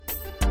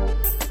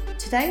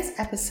Today's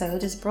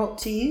episode is brought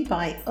to you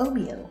by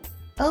Omeo.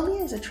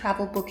 Omeo is a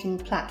travel booking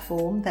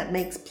platform that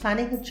makes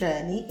planning a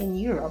journey in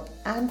Europe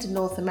and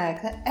North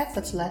America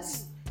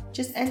effortless.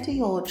 Just enter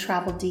your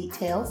travel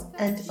details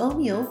and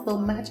Omeo will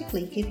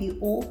magically give you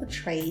all the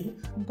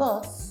train,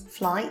 bus,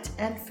 flight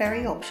and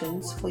ferry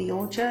options for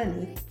your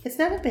journey. It's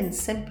never been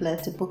simpler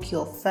to book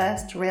your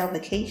first rail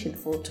vacation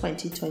for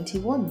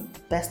 2021.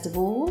 Best of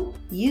all,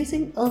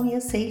 using Omeo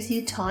saves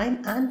you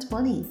time and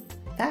money.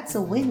 That's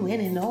a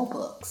win-win in all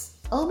books.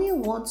 Omeo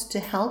wants to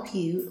help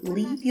you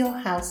leave your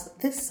house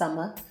this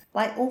summer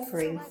by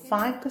offering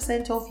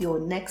 5% off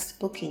your next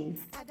booking.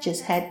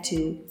 Just head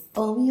to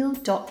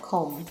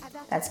omeo.com,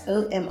 that's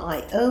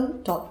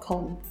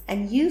omio.com,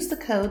 and use the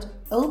code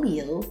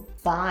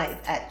OMEO5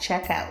 at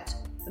checkout.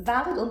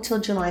 Valid until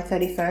July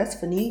 31st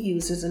for new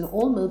users and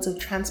all modes of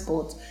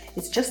transport.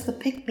 It's just the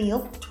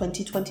pick-me-up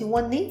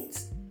 2021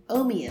 needs.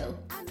 Omeo.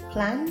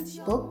 Plan,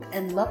 book,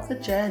 and love the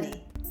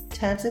journey.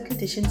 Terms and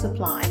conditions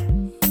apply.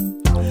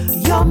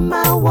 You're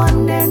my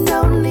one and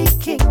only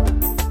king.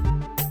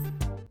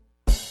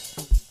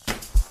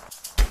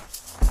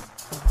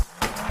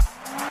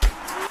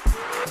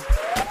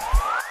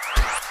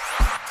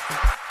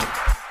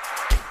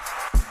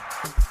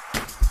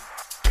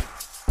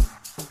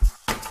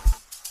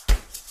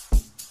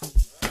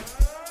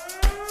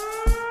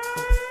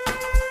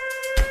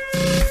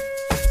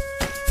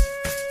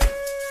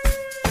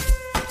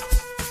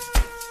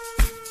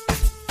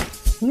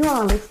 You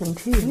are listening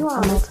to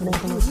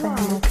Multilingual Affair.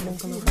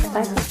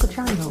 Stai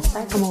ascoltando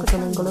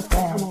Multilingual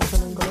Affair.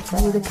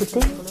 Vous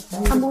écoutez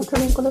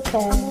Multilingual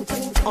Affair.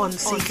 On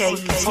CKUT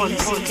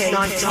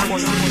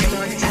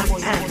 91.9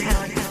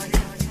 FM.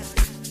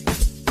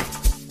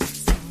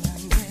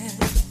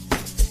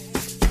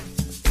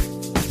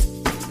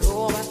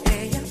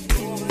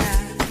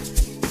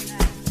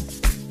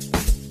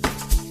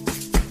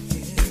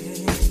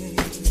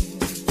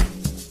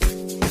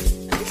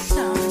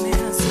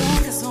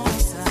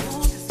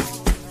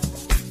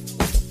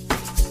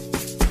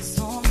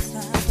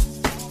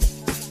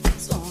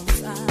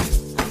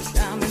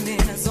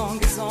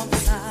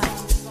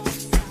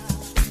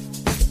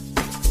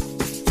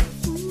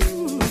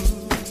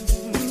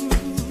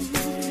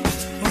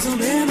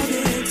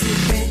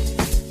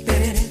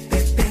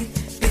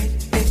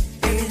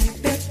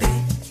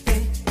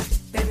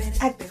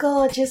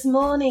 Gorgeous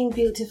morning,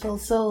 beautiful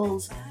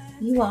souls.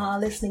 You are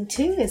listening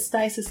to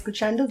Estáis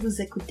escuchando, vous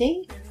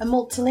écoutez a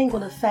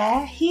multilingual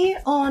affair here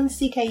on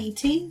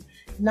CKUT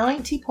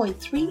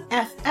 90.3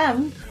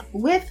 FM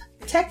with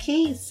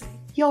Techies,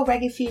 your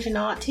reggae fusion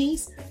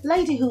artist,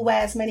 lady who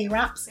wears many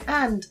wraps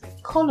and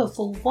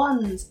colourful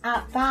ones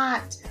at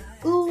that.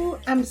 Ooh,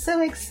 I'm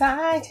so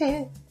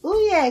excited.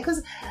 Ooh, yeah,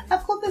 because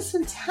I've got this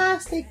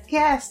fantastic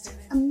guest,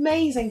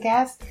 amazing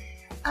guest.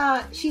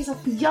 She's a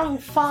young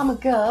farmer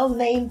girl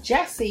named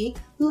Jessie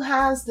who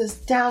has this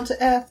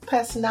down-to-earth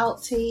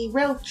personality,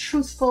 real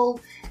truthful,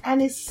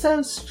 and is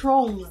so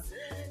strong.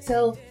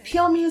 So,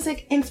 pure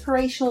music,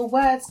 inspirational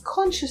words,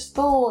 conscious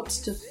thoughts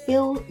to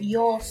fill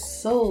your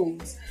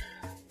souls.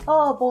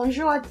 Oh,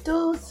 bonjour à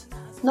tous.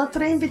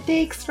 Notre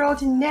invitée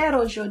extraordinaire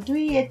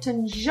aujourd'hui est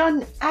une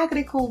jeune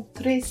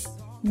agricultrice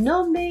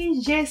nommée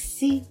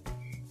Jessie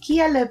qui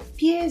a le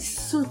pied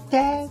sous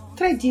terre,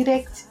 très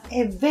direct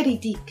et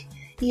véridique.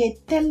 Il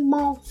est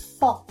tellement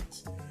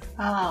forte.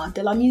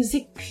 De la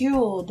musique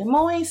pure, de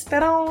mots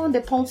inspirants, de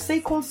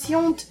pensées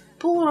conscientes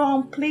pour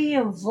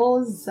remplir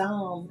vos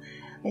âmes.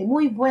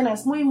 Muy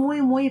buenas,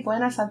 muy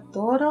buenas a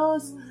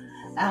todos.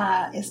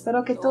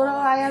 Espero que todo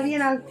vaya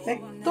bien a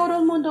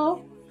todo el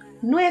mundo.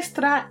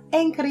 Nuestra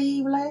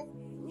increíble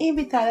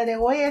invitada de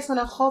hoy es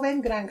una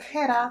joven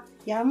granjera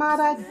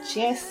llamada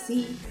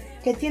Jessie,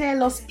 que tiene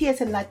los pies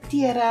en la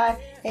tierra,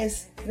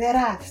 es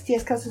veraz,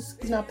 es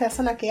una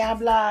persona que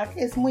habla,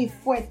 es muy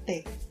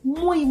fuerte,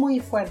 muy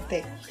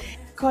fuerte.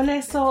 Con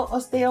eso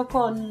os dejo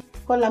con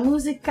la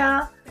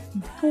música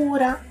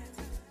pura,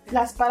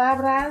 las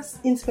palabras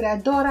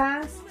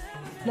inspiradoras,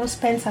 los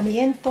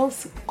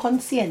pensamientos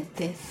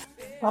conscientes.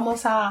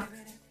 Vamos a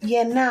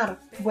llenar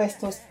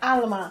vuestros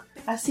almas.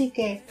 Así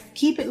que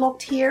keep it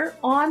locked here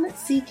on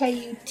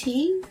CKUT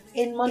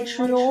in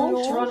Montreal,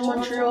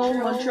 Toronto,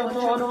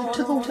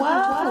 to the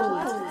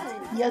world.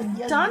 You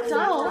don't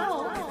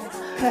know.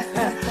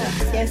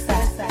 Yes,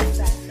 sir.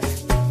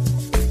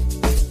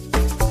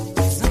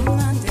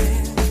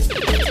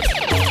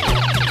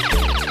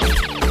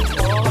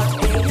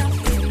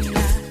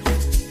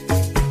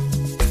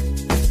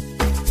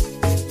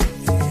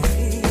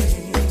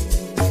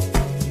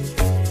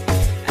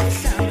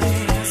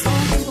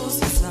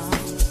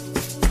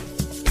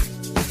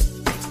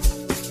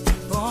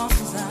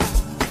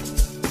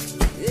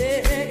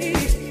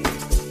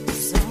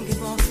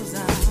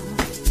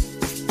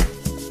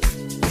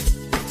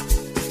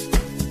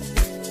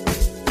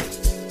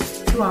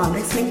 You are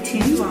listening to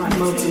a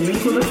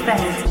Multilingual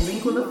Affair.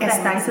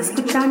 Estáis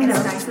escuchando a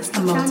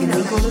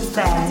Multilingual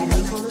Affair.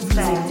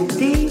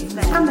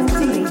 A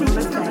Multilingual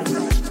Affair.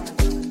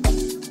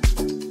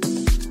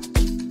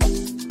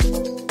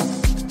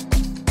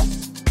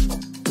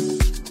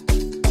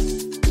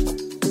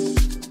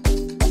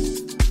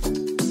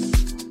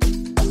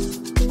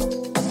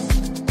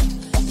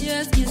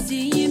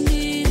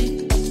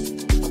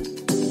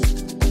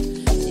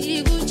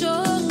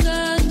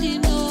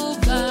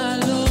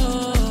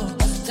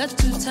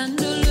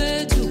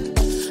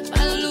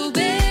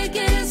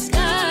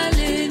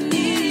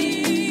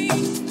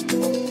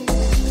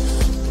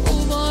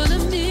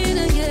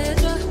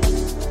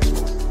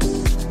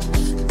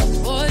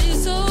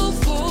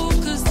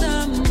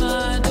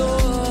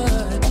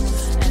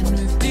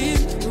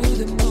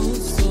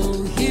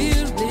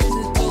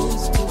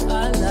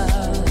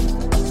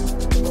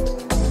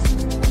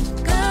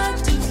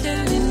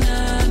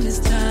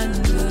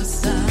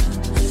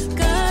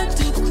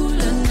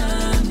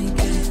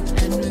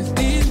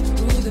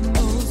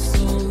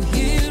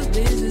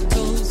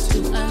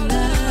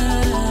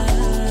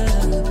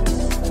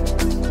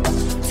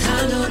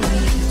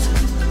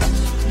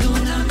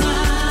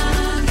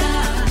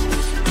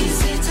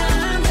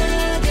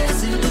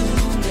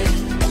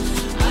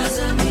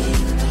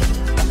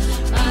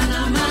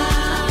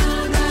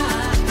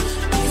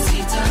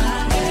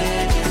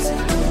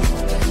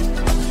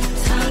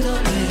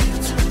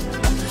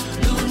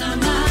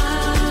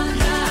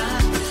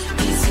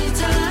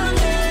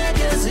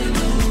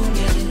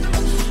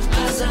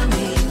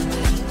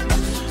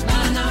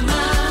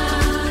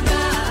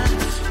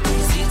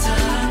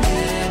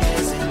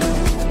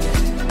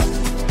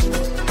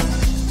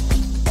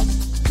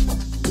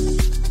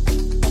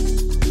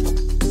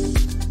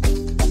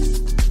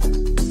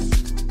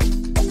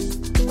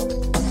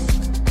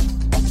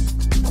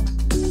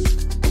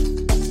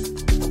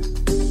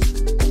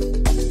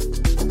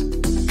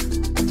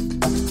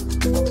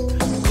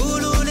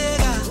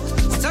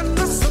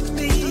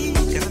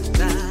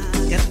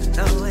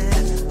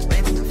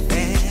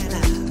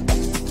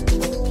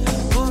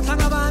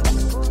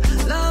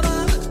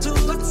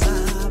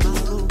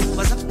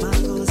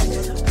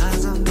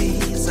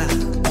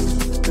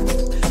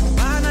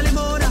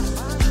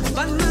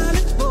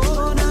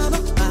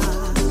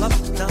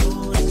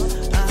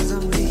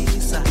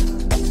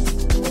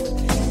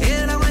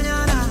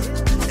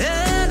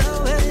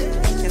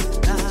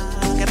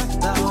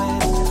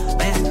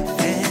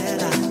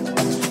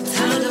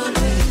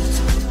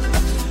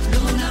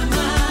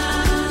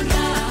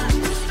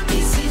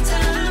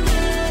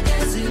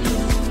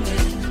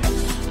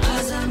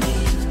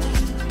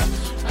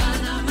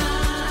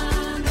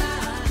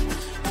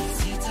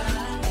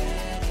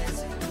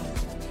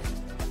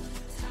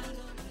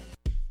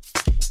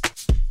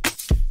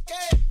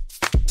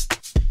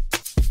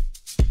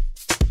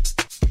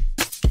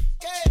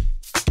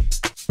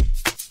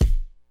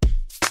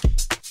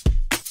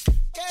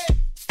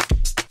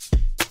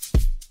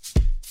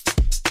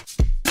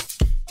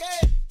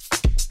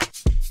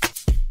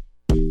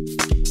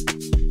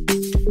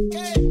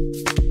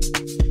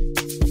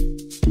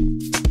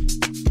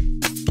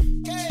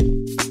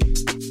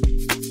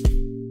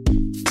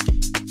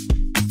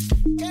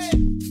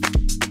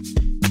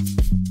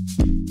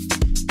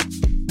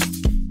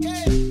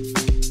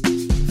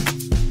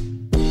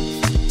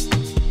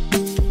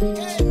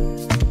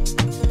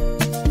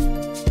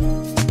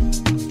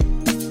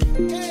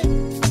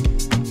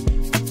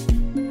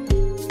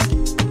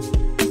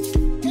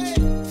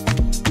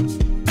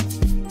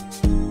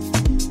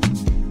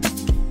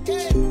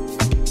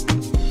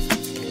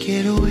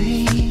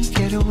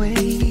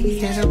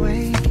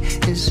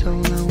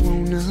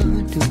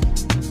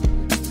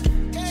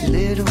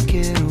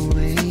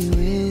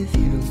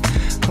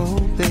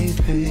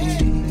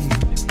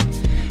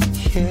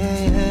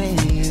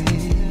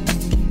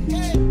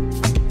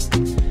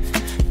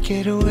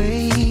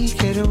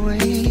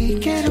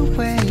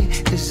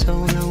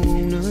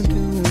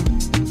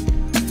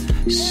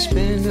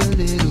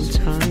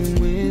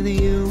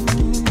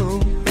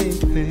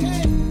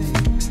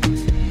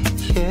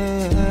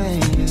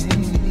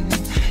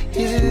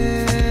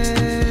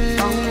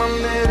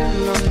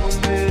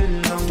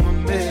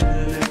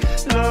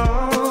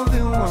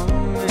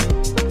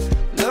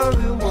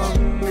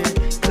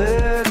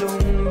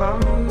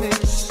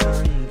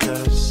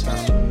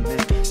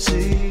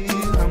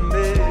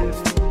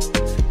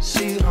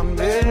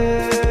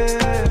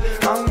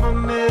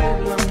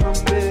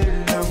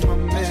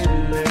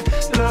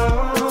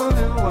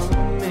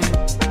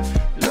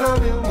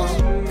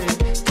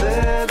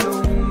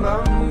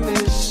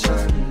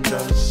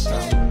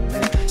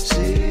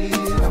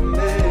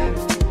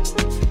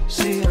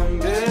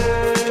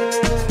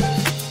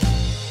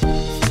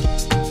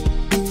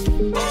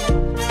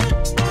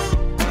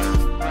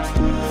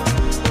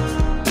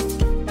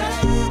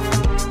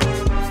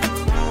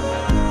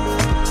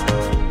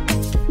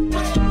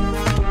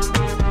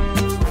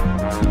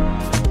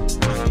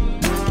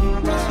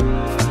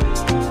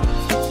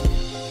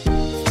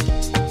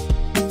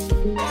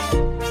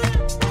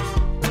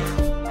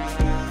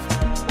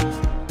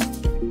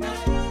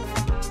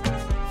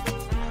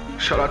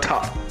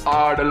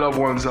 all the loved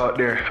ones out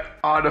there,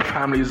 all the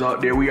families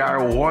out there. We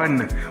are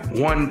one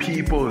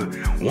people,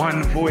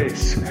 one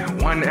voice,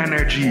 one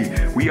energy.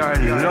 We are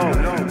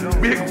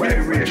love, big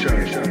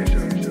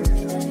vibration.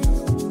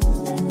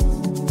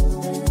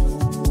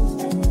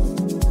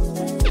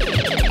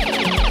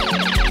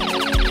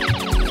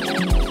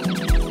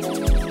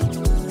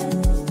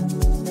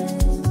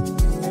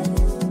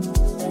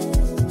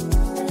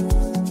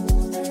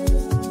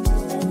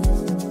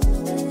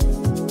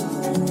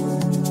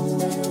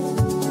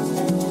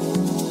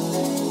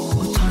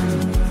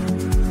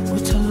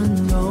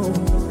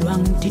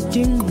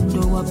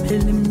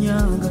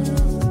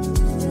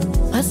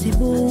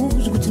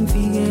 Ngasibuza ukuthi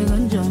ngifike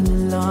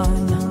kanjani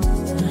lana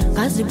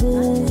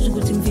Ngasibuza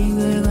ukuthi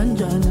ngifike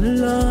kanjani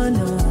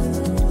lana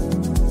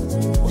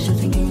Usho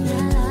thinking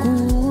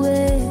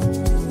kuwe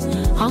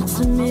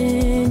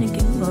Akusimene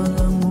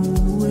ngingala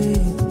nguwe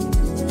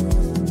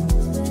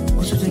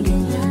Usho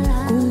thinking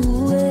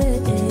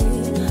kuwe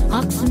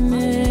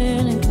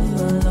Akusimene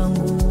ngingala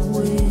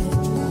nguwe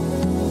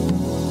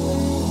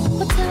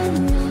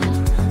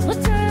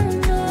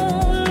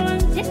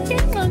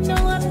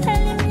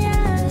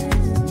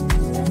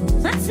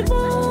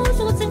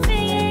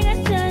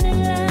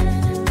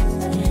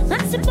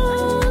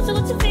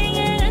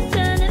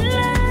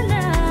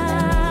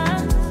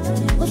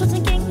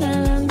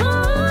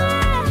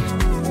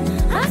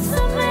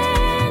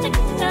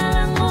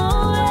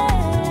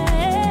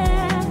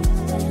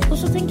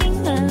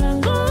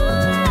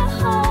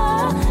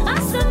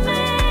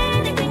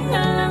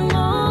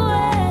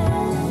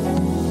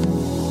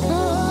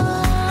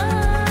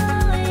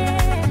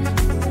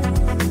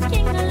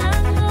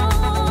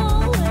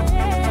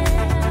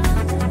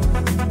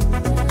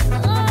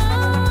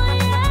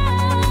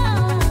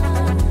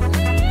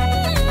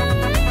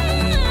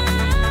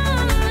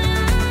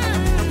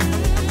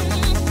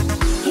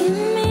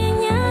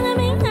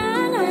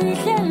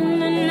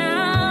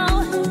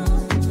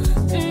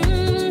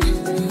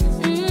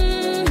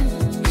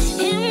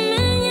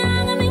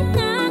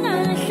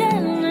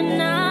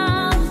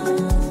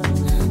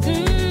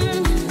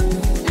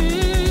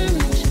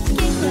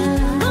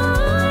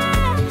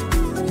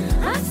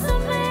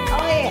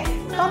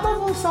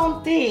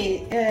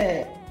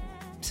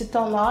ce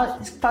temps-là,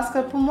 parce que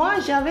pour moi,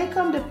 j'avais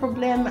comme des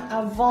problèmes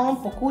avant,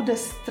 beaucoup de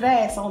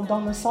stress, dans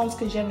le sens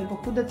que j'avais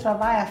beaucoup de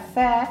travail à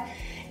faire,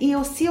 et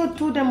aussi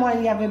autour de moi,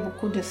 il y avait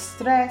beaucoup de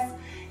stress.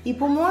 Et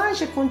pour moi,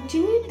 je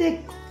continue de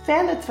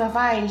faire le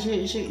travail,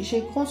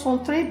 j'ai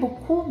concentré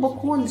beaucoup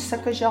sur ce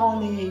que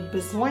j'en ai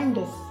besoin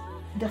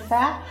de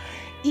faire.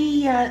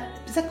 Et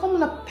c'est comme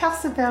la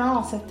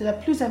persévérance, c'est le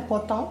plus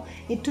important,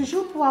 et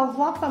toujours pour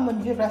avoir comme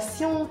une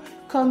vibration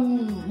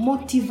comme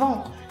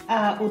motivant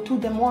autour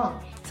de moi.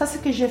 Ça, c'est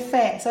ce que je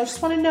fais. So I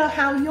just want to know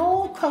how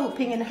you're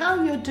coping and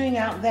how you're doing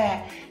out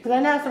there. Because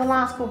I know for the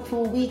last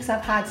couple of weeks,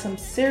 I've had some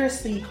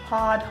seriously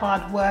hard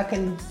work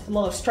and a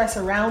lot of stress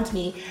around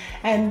me.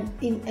 And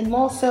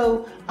more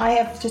so, I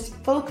have just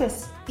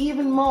focused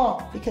even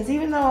more. Because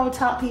even though I would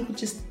tell people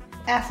just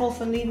F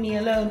off and leave me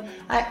alone,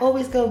 I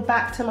always go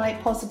back to my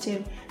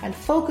positive and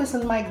focus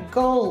on my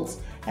goals.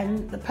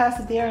 And the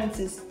perseverance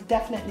is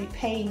definitely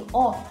paying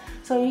off.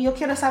 So yo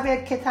quiero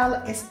saber qué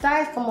tal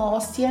estáis, como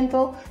os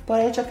siento, por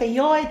el hecho que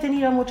yo he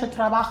tenido mucho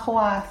trabajo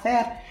a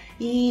hacer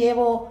y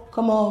llevo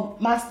como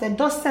más de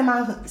 2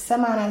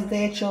 semanas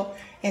de hecho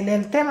en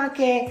el tema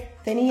que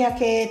tenía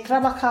que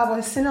trabajar,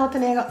 porque si no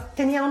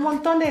tenía un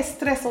montón de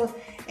estrés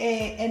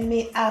en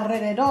mi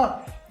alrededor.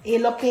 Y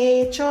lo que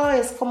he hecho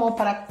es como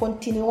para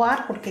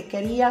continuar, porque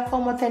quería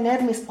como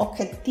tener mis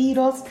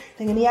objetivos,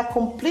 quería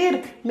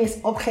cumplir mis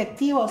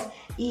objetivos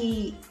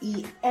y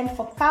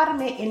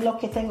enfocarme en lo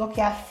que tengo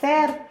que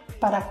hacer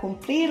para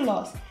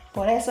cumplirlos.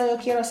 Por eso yo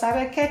quiero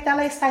saber qué tal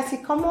estáis y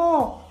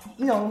cómo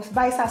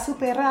vais a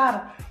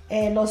superar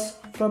los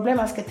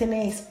problemas que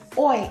tenéis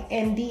hoy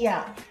en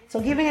día. So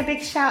giving a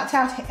big shout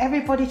out to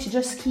everybody to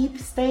just keep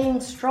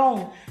staying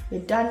strong. We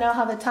don't know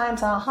how the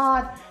times are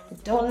hard,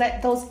 but don't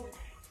let those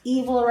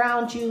evil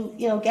around you,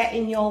 get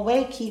in your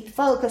way. Keep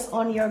focused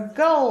on your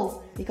goals,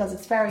 because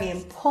it's very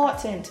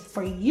important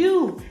for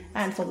you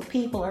and for the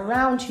people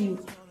around you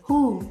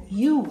who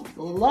you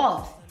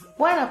love.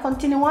 Bueno,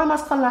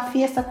 continuamos con la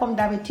fiesta como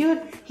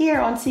d'habitude here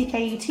on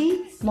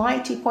CKUT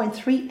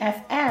 90.3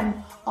 FM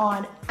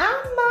on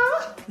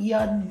Amma. You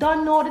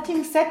don't know the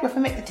thing said, but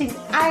we make the thing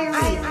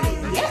irate.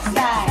 Yes,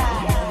 guys.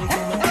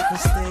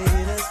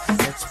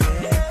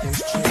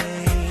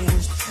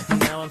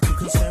 Now I'm too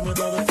concerned with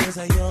all the things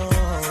I own.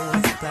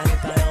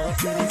 Blinded by all the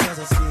pretty girls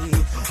I see.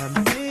 I'm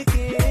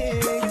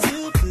beginning to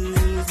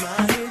lose my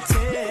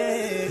intent.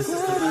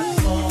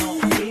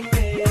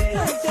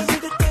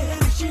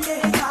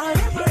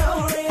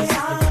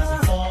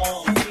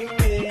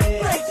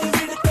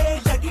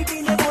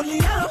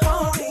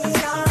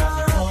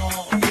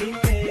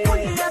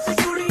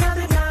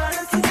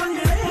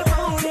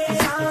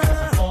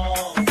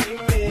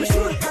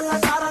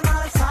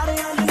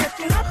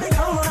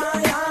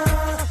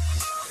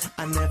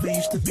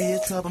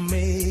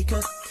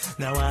 Troublemaker.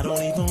 Now I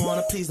don't even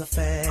wanna please the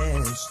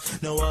fans.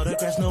 No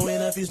autographs, no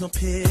interviews, no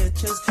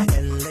pictures,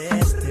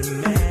 endless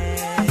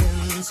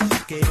demands.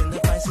 Giving the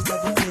prices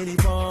that were pretty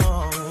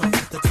wrong.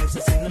 The types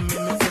that seem to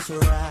mimic what's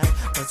right.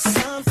 But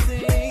some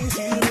things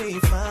you may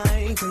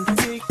find can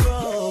take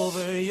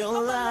over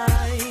your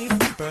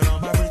life. Burn all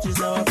my bridges,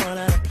 now I've run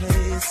out of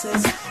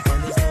places,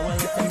 and there's nowhere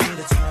left for me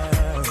to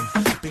turn.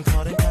 Been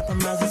caught in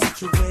compromising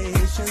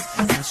situations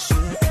I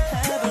should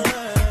have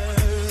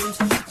learned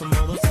from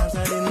all those times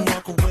I didn't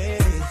walk away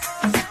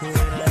when I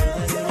knew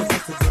that it was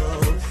best to go.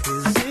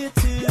 Is it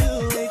too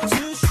late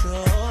to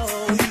show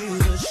you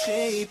the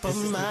shape of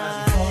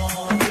my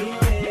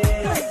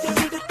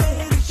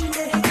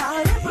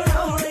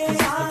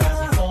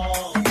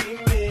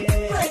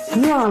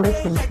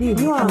CKUT.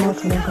 You are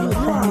multilingual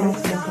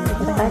affair.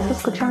 Stai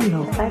ascoltando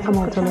a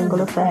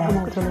multilingual affair.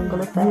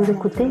 Vous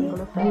écoutez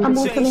a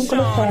multilingual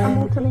affair.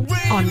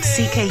 On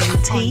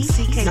CKUT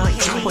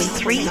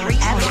 90.3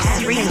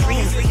 FM.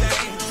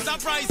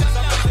 Surprise as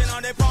I'm dancing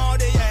on the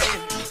party, yeah.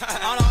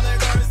 All of the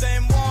girls,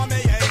 them want me,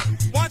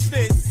 yeah. Watch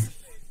this.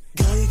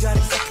 Girl, you got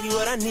exactly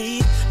what I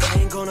need. I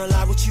ain't gonna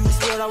lie with you, it's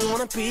where I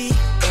wanna be.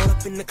 All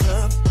up in the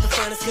club, the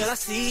finest girl I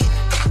see.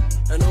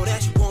 I know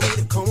that you want me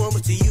to come over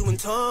to you and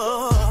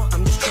talk.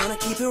 I'm just trying to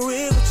keep it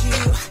real with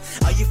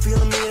you. Are you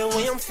feeling me the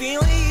way I'm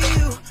feeling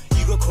you?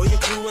 You go call your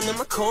crew and then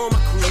I call my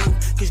crew.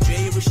 Cause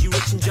Jay, Rishi,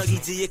 Rich and Juggy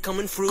D are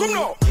coming through. Come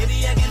on.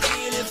 Baby, I can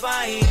feel the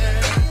fire.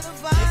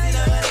 Lift it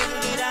up a little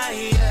bit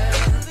higher.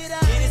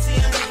 Can you see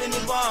I'm living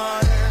in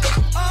water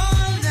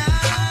all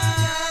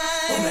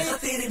night? Oh, man, I'm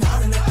feeling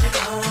hard enough to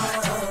go.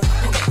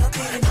 Oh, man, I'm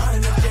feeling hard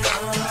enough to go.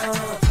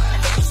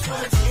 I just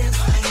want to dance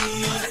with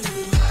you.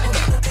 Oh,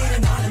 man, I'm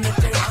feeling hard enough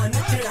to go.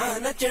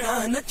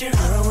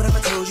 Girl, what have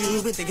I told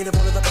you? Been thinking of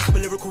all of the possible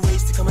lyrical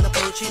ways to come and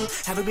approach you.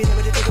 Haven't been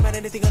able to think about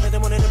anything other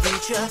than wanting to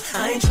reach ya.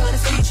 I ain't trying to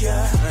speech ya.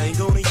 I ain't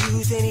gonna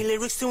use any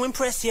lyrics to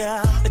impress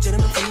ya. A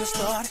gentleman from the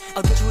start.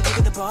 I'll get you a drink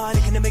at the bar.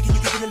 Thinking of making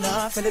you give it a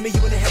laugh. Telling me you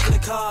in the head of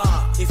the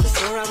car. If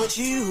it's alright with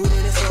you,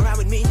 then it's alright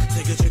with me.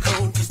 So get your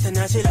coat, cause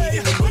tonight you're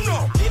leaving with me.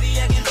 Baby,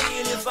 I can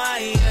feel the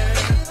fire.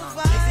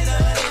 Lift it up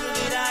a little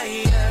bit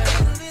higher.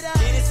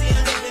 Can you see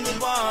I'm living in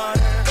water?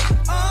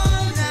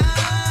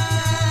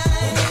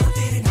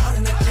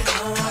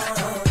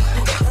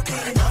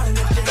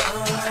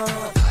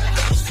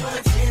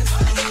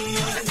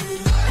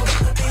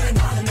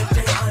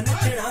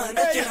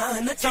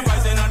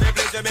 Surprising on the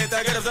place, you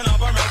better get up and up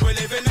and rock, we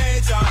live in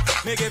nature.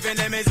 Me giving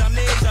them is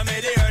amnesia,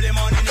 me the early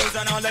morning news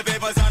and all the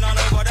papers and all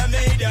over the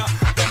media.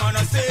 Them on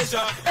a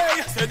station, hey,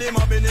 say them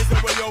a business the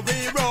way you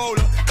re-roll.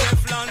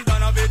 Left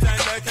London of it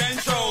and they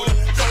control.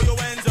 Throw your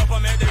hands up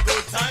and make the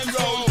good time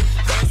roll.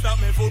 Can't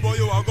stop me football,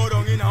 you are go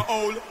down in a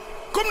hole.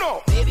 Come now!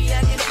 Baby,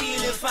 I can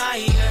feel the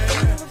fire.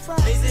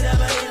 Raise it up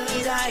a little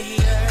bit higher.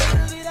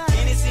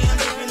 Can you see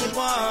I'm dripping with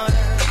water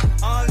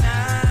all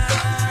night?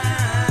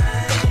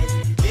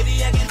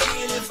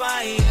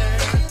 Fire. Raise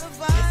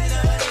it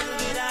up a little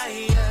bit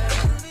higher.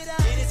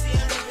 Can you see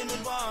I'm living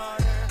with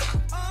water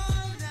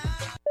all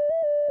night?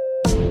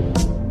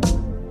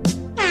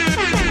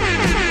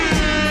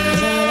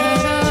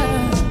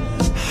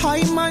 Hi,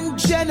 man,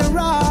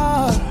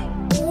 General.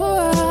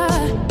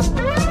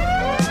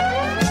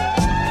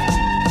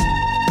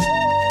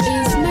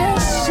 It's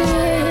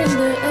messing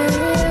the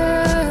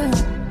air.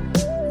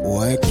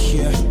 Work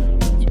here.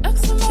 You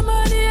ask for my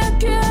money, I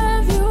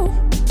gave you.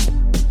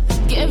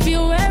 Gave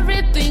you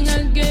everything,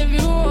 I gave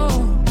you all.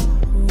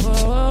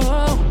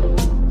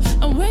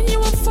 And when you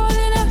were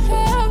falling, I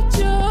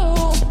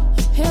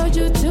held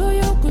you till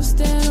you could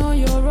stand on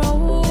your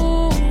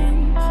own.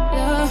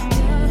 Yeah.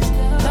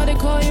 Now they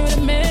call you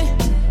the man.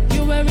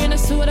 You wearing a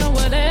suit or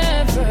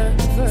whatever.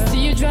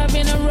 See you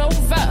driving a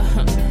Rover,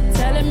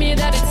 telling me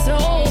that it's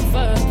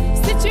over.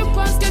 Si tu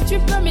penses que tu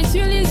peux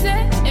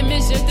m'utiliser et me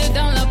jeter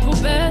dans la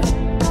poubelle,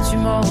 tu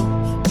mens,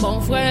 mon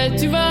frère,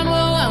 tu vas me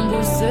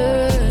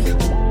rembourser.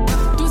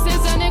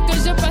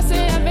 Je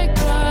passais avec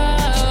toi,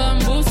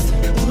 rembourse.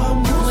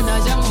 Mon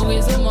argent, mon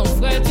réseau, mon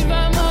frère, tu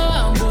vas me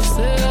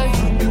rembourser.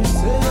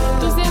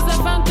 Tous ces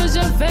enfants que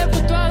je fais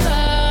pour toi, là,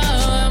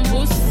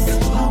 rembourse.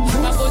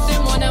 Ma beauté,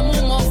 mon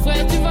amour, mon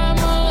frère, tu vas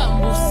me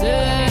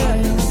rembourser.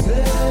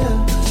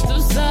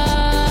 Tout ça,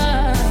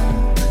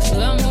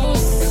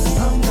 rembourse.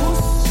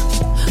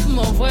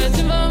 Mon frère,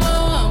 tu vas me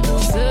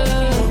rembourser.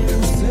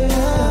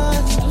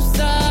 Tout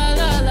ça,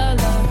 la la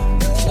la,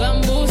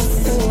 rembourse.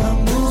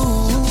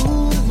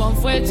 Mon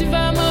frère, tu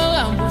vas me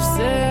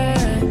rembourser.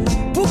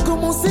 Pour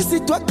commencer,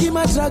 c'est toi qui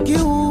m'as dragué,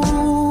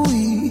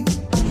 oui.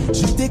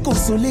 Je t'ai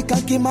consolé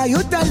quand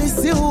Kemayo t'a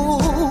laissé, oh.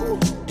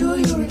 Do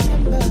you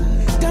remember?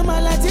 Ta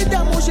maladie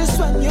d'amour, j'ai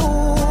soigné,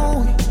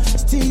 oh.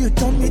 Still you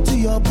turn me to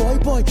your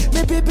boy.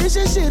 Mais bébé,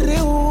 j'ai géré,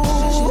 oh.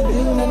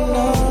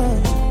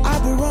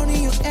 I've been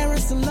running your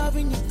errands and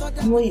loving you.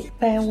 Oui,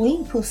 ben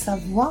oui, pour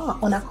savoir,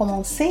 on a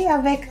commencé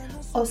avec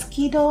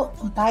Oskido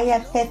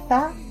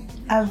Bayateta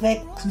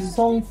avec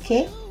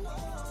Zonke.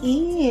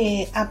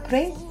 Et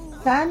après,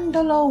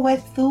 Tandolo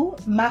Wetu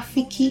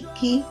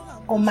Mafikiki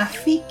o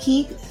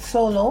Mafiki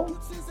Solo,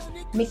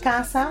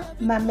 Mikasa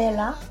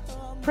Mamela,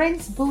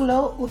 Prince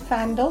Bulo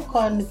Uthando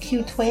con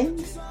Q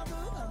Twins,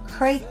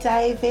 Craig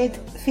David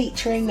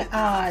featuring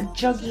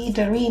Juggy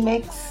the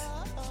Remix,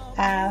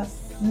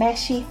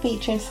 Meshi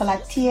featuring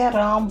Salatia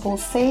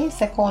Rambose,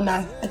 c'est qu'on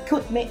a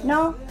écoute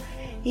maintenant.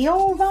 Et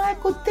on va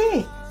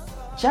écouter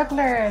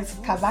Jugglers,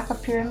 Kabaka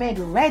Pyramid,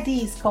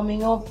 Reddy's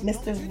coming up,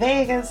 Mr.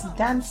 Vegas,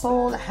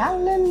 Dancehall,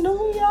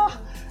 Hallelujah,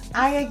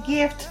 Aya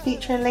Gift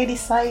featuring Lady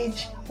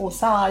Sage, or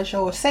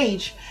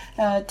Sage,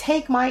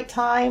 Take My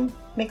Time,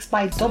 mixed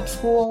by Dub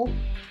School.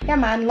 Yeah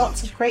man,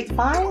 lots of great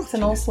vibes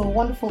and also a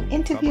wonderful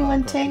interview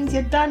and things.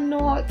 You don't know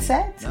what it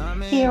said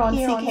here on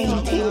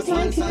CKUT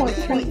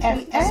 90.3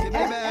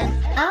 FM.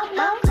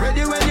 I'm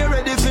ready when you're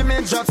ready for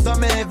me, drop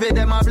some heavy.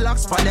 Them a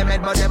blocks for them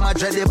head, but them a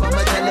dready, but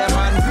me tell them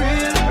I'm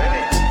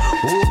real.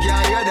 Who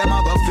can hear them, I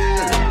go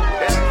feel.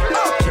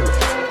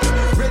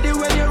 Ready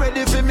when you're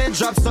ready for me,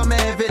 drop some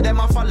heavy. Them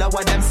I follow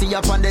what them see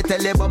up on the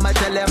tele, but my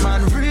tele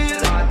man real.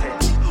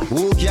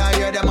 Who can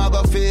hear them, I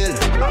go feel.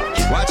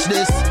 Watch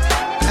this,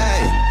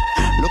 hey.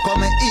 Look how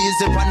me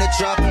easy on the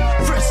track.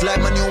 Fresh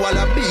like my new wall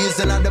of bees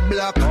in on the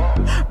block.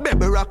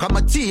 Baby rock on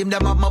my team,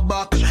 them have my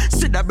back.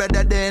 See that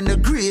brother there in the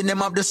green, them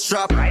have the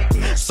strap.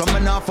 So me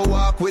not for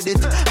walk with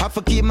it. Have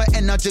to keep my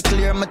energy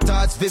clear, my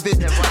thoughts vivid.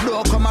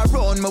 Don't come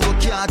around me, we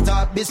can't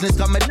talk business.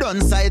 Cause me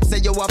done side, say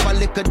you have a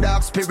little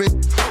dark spirit.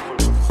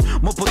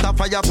 Mo put a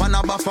fire pan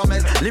a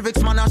Baphomet.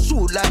 Lyrics man a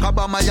shoot like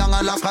Obama Young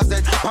and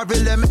Lacazette.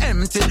 Barrel them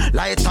empty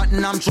like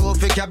Tottenham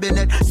trophy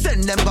cabinet.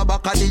 Send them go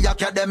back at the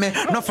academy.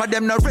 Enough of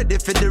them not ready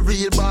for the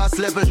real boss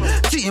level.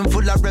 Team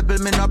full of rebel,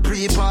 me no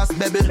pre-pass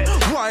baby.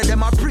 Why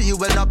them a pre,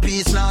 well no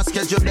peace now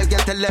schedule. They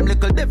get tell them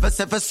little devils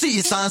if a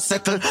cease and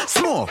settle.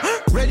 Smoke.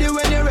 Ready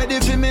when you ready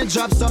for me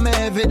drop some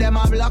heavy. Them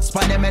a black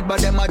span them head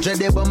but them a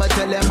dready. But me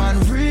tell them man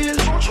real.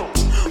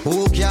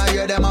 Who can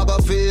hear them a go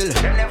feel?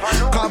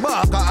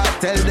 Kabaka I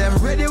tell them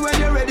ready when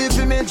you ready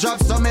for me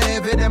drop some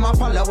heavy. Them a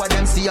follow what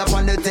them see up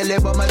on the tele.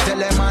 But me tell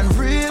them man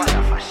real.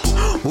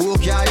 Who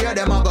can hear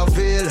them a go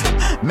feel?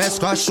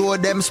 Mesca show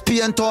them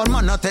Spain town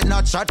man not take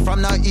no shot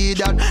from no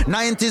idiot.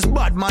 90s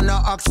bad man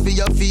no ask for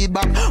your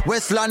feedback.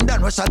 West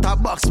London we shot a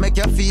box make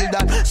you feel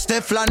that.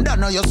 Steph London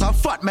no you so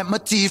fat make my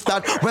teeth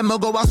that. When me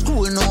go to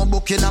school no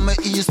booking on my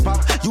East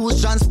pack. Use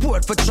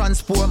transport for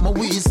transport my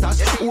weed stash.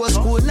 Old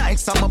school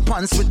Nikes on my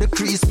pants with the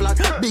crease flat.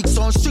 Big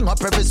sound string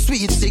up every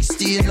sweet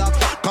 16 lock.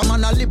 Come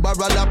on a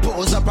liberal a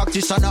pose a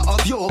practitioner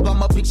of yoga.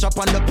 My picture up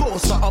on the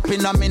poster up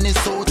in a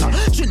Minnesota.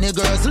 Trini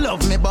girls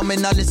love me but me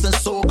not listen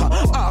soca.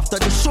 After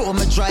the show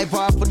me drive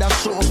off with a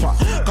chauffeur.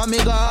 Come me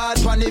go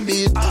hard on the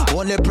beat.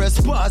 Only press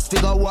pause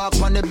figure walk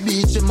on the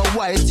beach. In my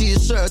white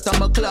t-shirt and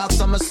my clocks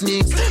and my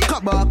sneaks.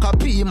 Kabaka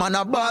P man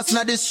a boss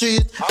na the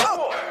street.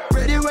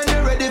 Ready when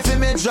you ready for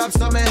me drop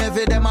some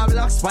heavy. Them a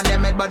black span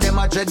them head but them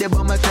a dready.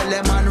 But me tell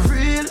them man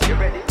real.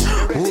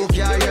 Who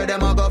can hear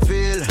them a go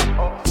feel?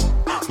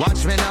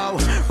 Watch me now.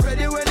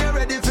 Ready when you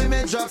ready for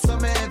me drop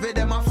some heavy.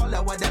 Them a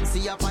follow what them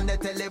see up on the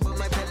tele. But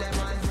me tell them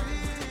man real.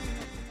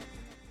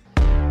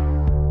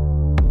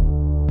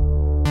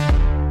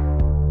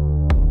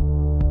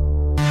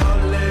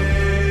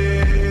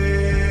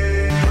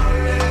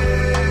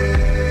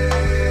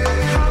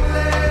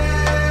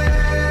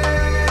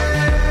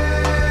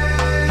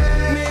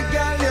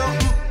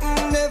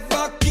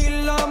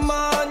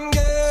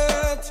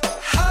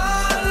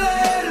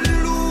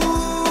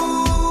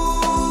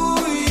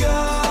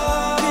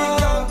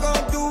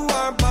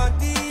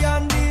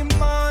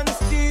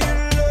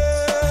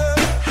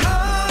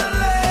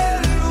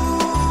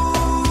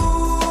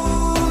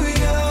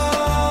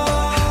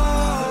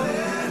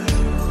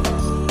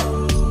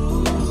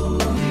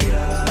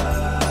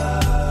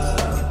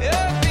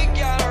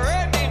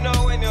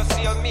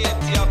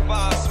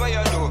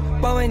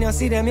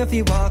 See them, you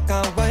fi walk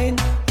and wine,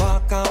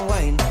 walk and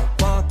wine,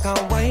 walk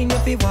and wine, you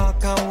fi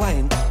walk and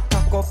wine.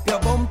 Cock up your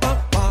bumper,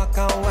 walk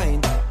and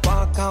wine,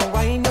 walk and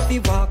wine, you fi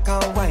walk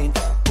and wine.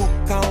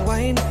 Cook and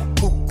wine,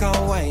 cook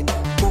and wine,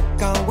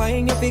 cook and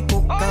wine, you fi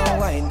cook and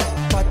wine.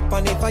 Pot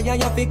pan the fire,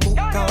 you fi cook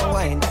and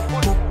wine,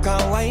 cook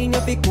and wine,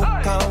 you fi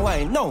cook and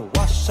wine. No,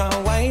 wash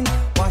and wine,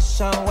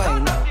 wash and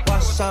wine,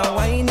 wash and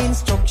wine.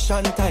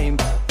 Instruction time,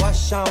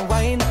 wash and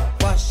wine,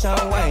 wash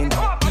and wine.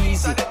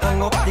 Easy,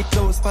 hang up the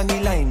clothes pan the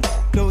line.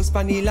 Close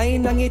pan the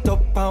line, hang it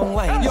up and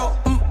wine. Yo,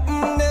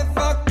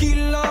 never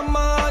kill a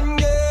man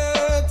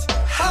yet.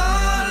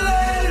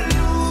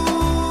 Hallelujah.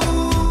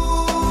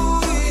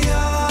 We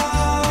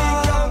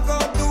can go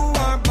to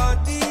our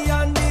body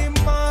and the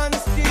man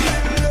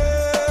still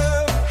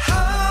love.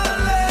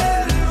 Hallelujah.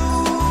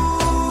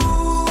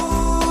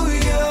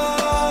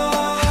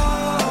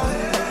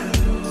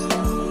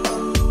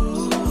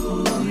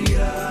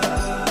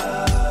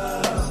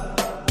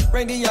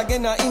 Ready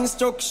again,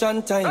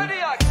 instruction time.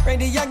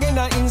 Ready again,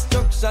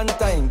 instruction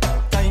time.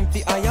 Time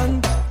for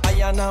iron,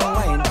 iron and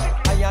wine.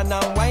 Iron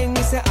and wine,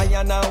 me say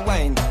iron and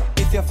wine.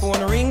 If your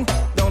phone ring,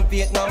 don't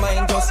pay it no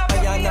mind. Just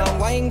iron and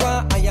wine,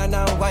 go iron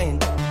and wine.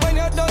 When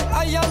you're done,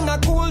 iron a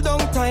cool down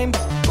time.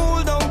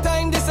 Cool down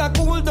time, this a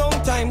cool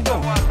down time.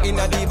 Go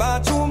inna the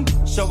bathroom,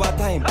 shower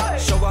time.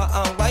 Shower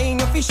and wine,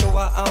 you fi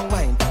shower and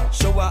wine.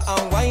 Shower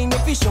and wine, you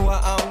fi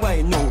shower and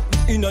wine. No,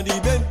 inna the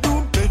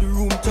bedroom,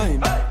 bedroom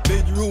time.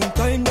 Bedroom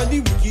time, that the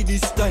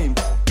wickedest time.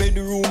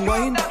 Bedroom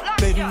wine,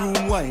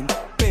 bedroom wine,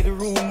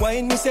 bedroom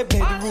wine, me say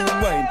bedroom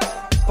wine.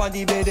 Pan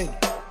the bed,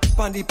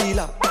 pan the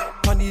pillar,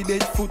 pan the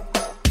bed foot,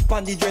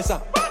 pan the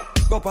dresser.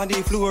 Go pan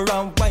the floor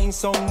and wine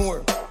some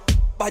more.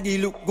 Body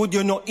look good,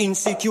 you're not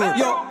insecure.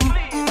 Yo,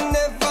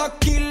 never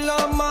kill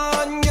a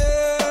man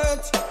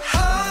yet.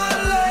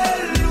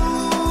 Hallelujah.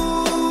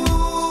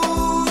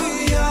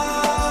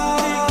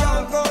 We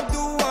can go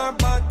do our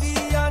body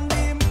and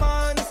the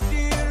man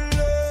still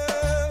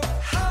love.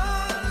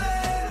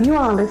 Hallelujah. You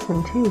are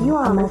listening to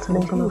a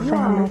multilingual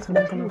affair.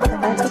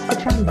 That's the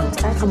channel. A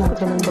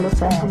multilingual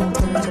affair.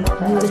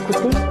 Vous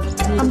écoutez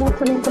a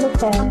multilingual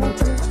affair.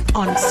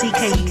 On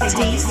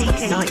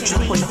CKUT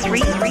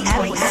 90.3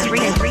 FM.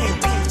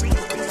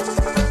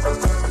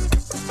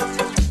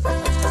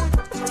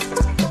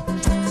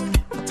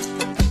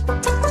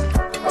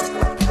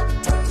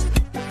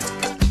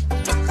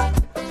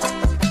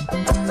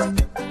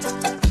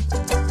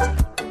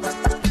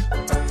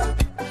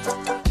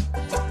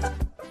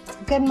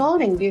 Good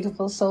morning,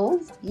 beautiful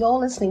souls. You're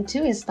listening to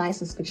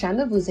Estáis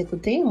escuchando, vous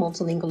écoutez un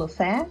multilingual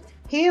affair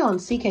here on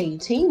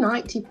CKUT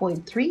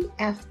 90.3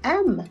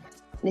 FM.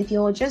 And if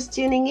you're just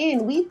tuning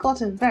in, we've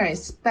got a very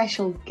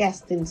special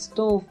guest in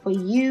store for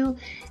you.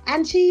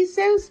 And she's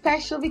so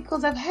special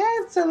because I've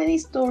heard so many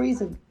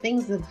stories of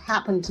things that have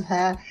happened to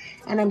her.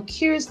 And I'm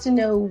curious to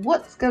know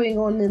what's going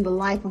on in the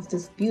life of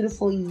this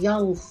beautiful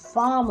young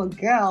farmer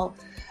girl.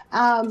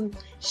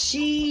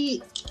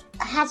 She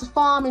has a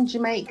farm in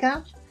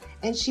Jamaica.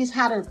 And she's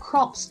had her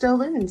crop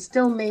stolen and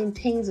still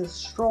maintains a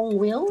strong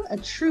will, a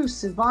true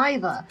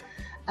survivor.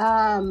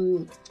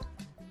 Bueno,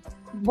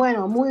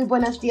 muy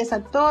buenos días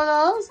a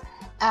todos.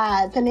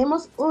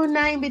 Tenemos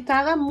una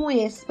invitada muy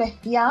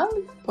especial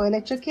por el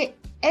hecho que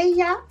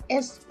ella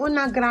es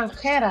una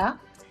granjera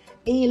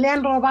y le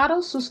han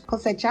robado sus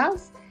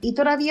cosechas y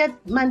todavía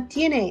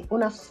mantiene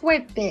una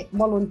fuerte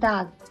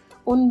voluntad,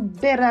 un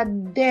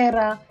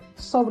verdadero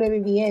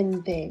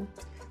sobreviviente.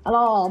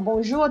 Alors,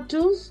 bonjour à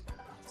tous.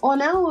 On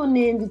a une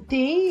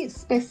invitée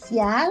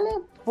spéciale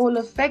pour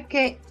le fait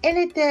qu'elle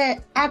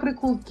était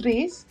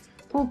agricultrice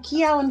pour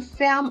qui a une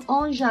ferme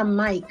en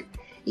Jamaïque.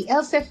 Et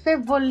elle s'est fait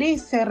voler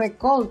ses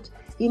récoltes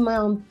et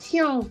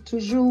maintient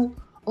toujours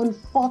une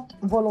forte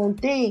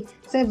volonté.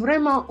 C'est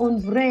vraiment une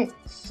vraie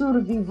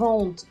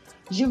survivante.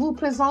 Je vous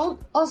présente,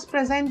 os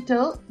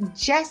presento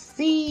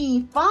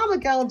Jessie, farmer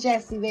girl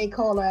Jessie, they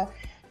call her.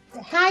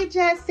 Hi,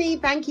 Jessie.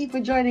 Thank you for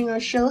joining our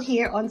show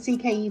here on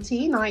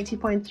CKUT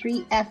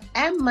 90.3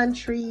 FM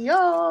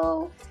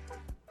Montreal.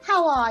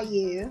 How are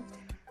you?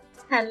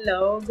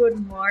 Hello, good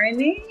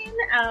morning.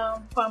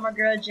 Farmer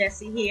girl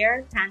Jessie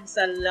here. Thanks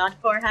a lot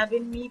for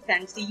having me.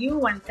 Thanks to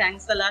you, and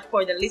thanks a lot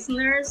for the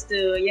listeners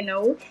to,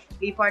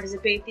 be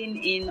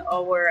participating in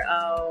our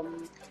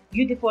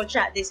beautiful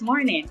chat this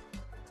morning.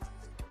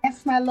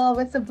 Yes, my love.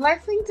 It's a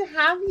blessing to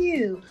have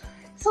you.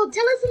 So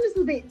tell us a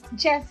little bit,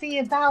 Jessie,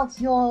 about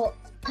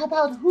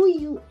who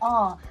you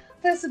are.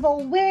 First of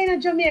all, where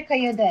in Jamaica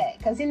you're there?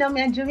 Because me,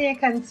 I'm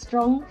Jamaican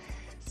strong.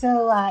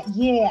 So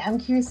I'm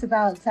curious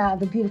about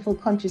the beautiful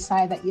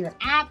countryside that you're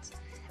at.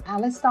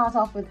 Let's start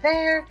off with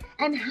there.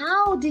 And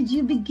how did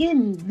you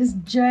begin this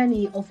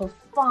journey of a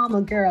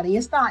farmer girl?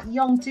 You start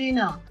young too,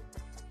 now.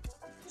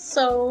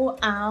 So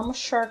I'm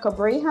Sharka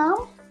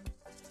Braham.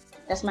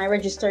 That's my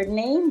registered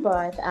name,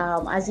 but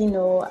as you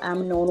know,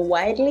 I'm known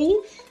widely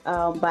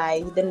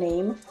by the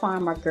name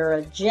Farmer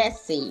Girl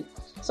Jessie.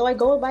 So I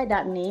go by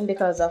that name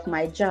because of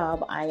my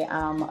job. I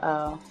am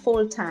a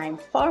full-time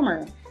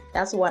farmer.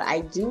 That's what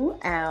I do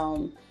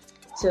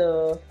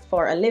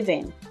for a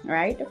living,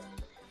 right?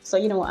 So,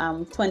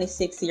 I'm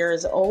 26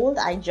 years old.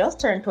 I just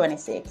turned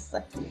 26.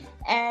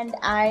 And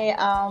I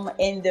am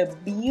in the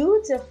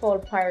beautiful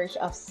parish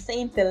of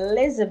St.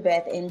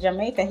 Elizabeth in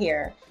Jamaica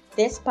here.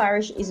 This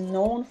parish is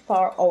known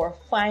for our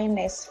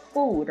finest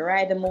food,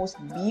 right? The most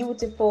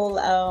beautiful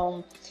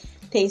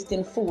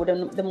tasting food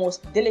and the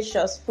most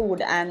delicious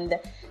food, and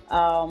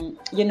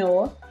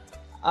the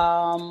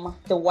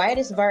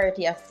widest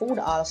variety of food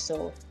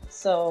also.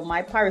 So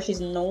my parish is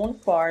known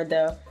for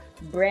the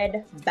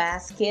bread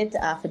basket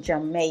of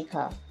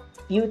Jamaica.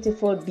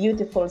 Beautiful,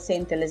 beautiful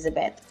St.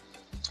 Elizabeth.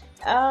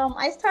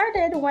 I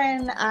started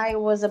when I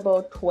was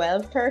about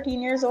 12,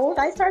 13 years old.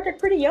 I started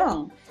pretty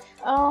young.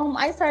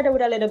 I started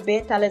with a little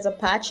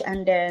patch,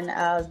 and then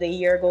as the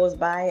year goes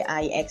by,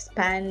 I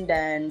expand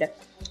and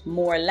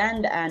more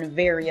land and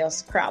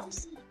various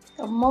crops.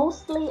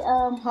 Mostly,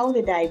 how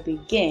did I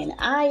begin?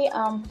 I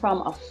am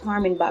from a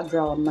farming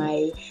background.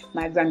 My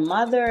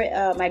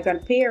grandmother, my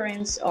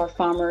grandparents are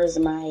farmers.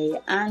 My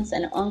aunts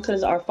and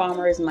uncles are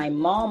farmers. My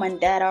mom and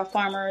dad are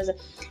farmers.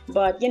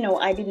 But,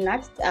 I did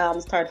not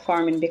start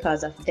farming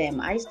because of them.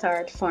 I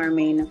started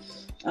farming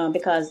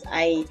because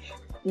I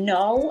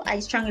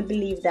strongly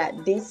believe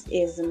that this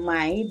is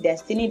my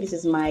destiny. This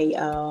is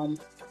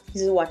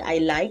what I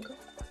like.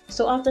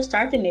 So after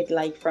starting it,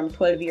 like from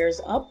 12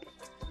 years up,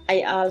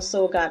 I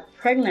also got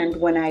pregnant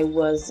when I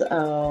was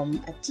a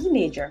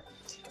teenager.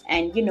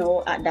 And,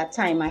 at that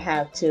time I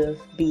have to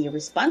be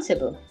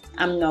responsible.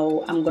 I'm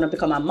going to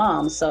become a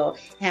mom, so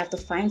I have to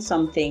find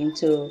something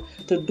to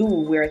do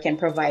where I can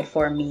provide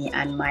for me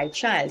and my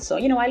child. So,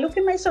 I looked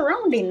in my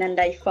surrounding and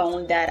I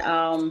found that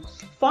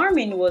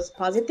farming was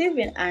positive,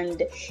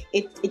 and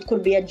it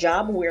could be a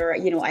job where,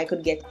 I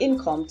could get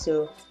income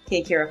to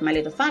take care of my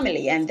little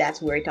family. And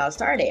that's where it all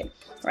started,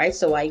 right?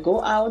 So I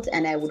go out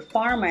and I would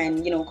farm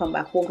and, come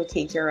back home to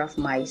take care of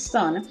my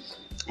son.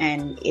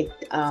 And it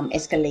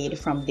escalated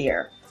from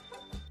there.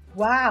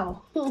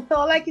 Wow.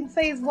 All I can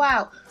say is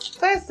wow.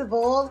 First of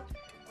all,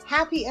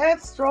 happy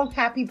Earth Strong,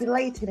 happy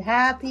belated,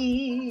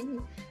 happy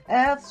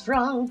Earth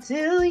Strong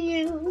to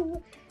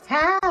you.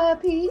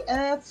 Happy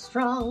Earth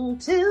Strong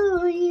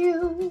to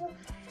you.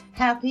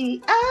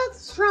 Happy Earth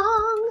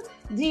Strong,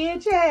 dear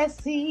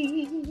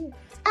Jessie.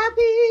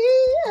 Happy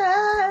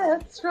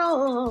Earth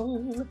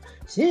Strong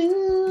to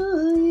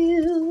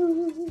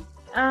you.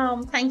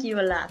 Thank you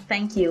a lot.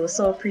 Thank you.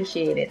 So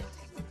appreciate it.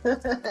 All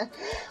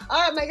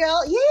right, my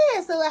girl.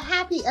 Yeah, so a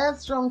happy Earth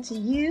Strong to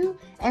you.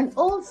 And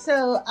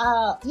also,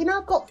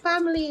 I've got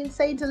family in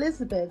St.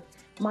 Elizabeth.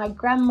 My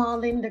grandma,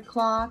 Linda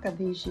Clark, I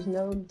think she's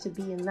known to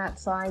be in that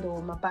side,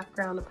 or my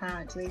background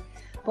apparently.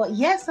 But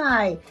yes,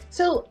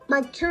 so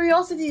my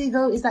curiosity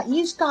though is that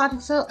you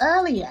started so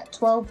early at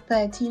 12,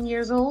 13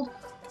 years old.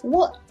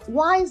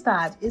 Why is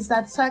that? Is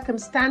that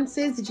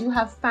circumstances? Did you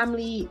have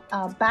family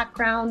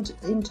background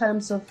in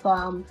terms of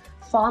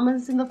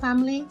farmers in the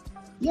family?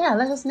 Yeah,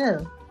 let us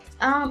know.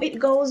 It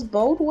goes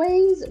both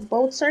ways,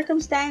 both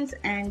circumstance,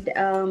 and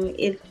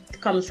it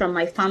comes from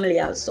my family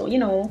also.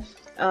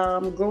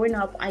 Growing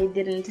up, I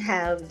didn't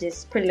have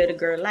this pretty little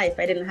girl life.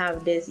 I didn't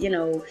have this,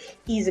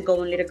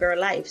 easygoing little girl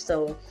life.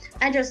 So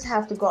I just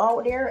have to go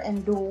out there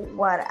and do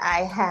what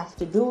I have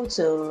to do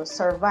to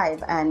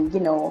survive. And,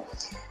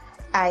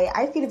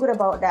 I feel good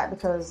about that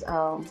because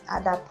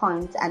at that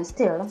point, and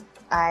still,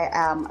 I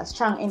am a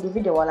strong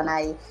individual, and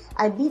I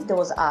beat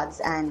those odds.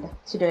 And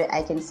today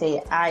I can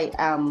say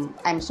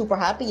I'm super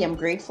happy, I'm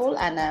grateful,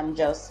 and I'm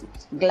just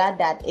glad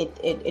that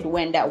it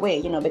went that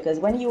way, because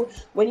when you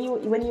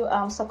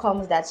succumb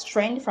to that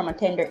strength from a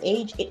tender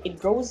age, it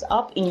grows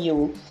up in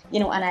you,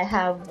 and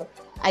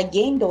I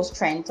gained those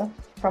strength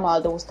from all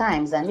those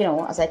times. And,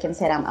 as I can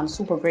say, I'm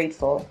super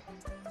grateful.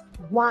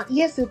 Wow,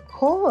 yes, of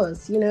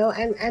course,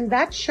 and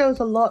that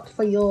shows a lot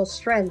for your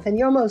strength, and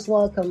you're most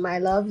welcome, my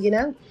love,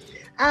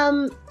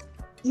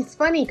 It's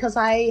funny because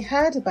I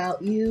heard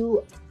about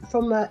you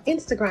from an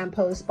Instagram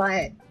post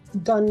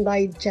done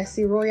by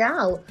Jessie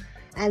Royale,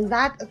 and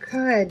that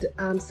occurred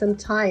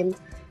sometime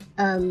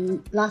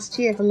last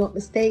year, if I'm not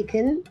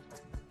mistaken,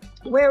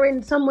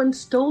 wherein someone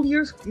stole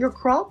your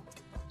crop.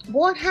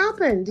 What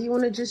happened? Do you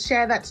want to just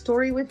share that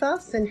story with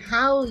us and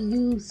how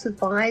you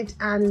survived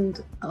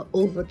and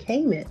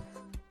overcame it?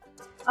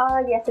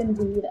 Yes,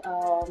 indeed.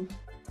 I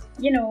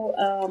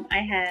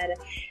had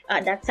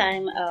at that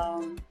time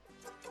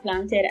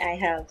planted. I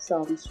have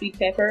some sweet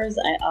peppers.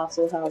 I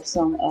also have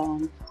some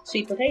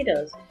sweet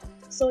potatoes.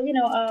 So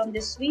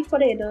the sweet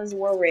potatoes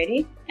were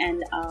ready,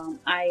 and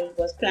I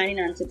was planning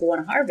on to go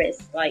on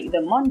harvest like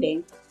the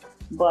Monday,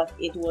 but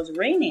it was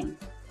raining.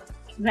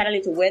 We had a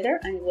little weather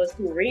and it was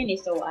too rainy,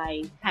 so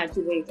I had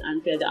to wait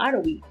until the other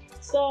week.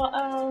 So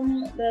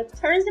the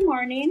Thursday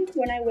morning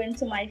when I went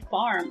to my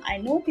farm, I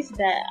noticed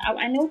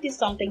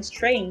something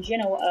strange.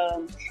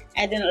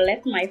 I didn't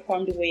left my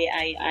farm the way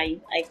I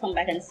come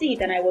back and see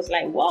it, and I was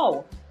like,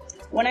 wow.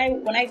 When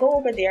I go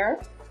over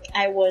there,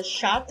 I was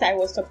shocked. I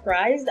was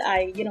surprised.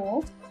 I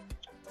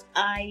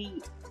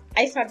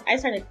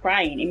started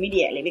crying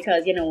immediately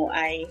because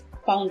I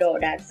found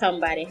out that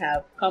somebody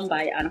have come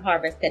by and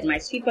harvested my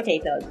sweet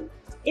potatoes.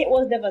 It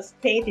was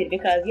devastated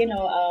because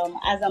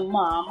as a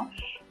mom,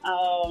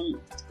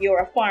 you're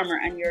a farmer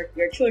and your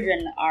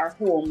children are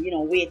home,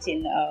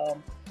 waiting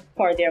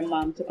for their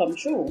mom to come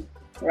through,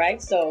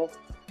 right? So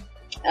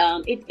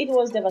it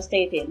was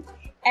devastating.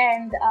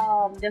 And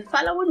the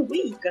following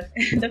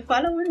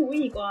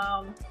week,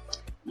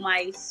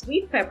 my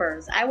sweet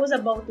peppers, I was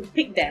about to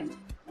pick them,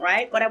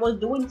 right? But I was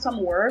doing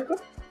some work.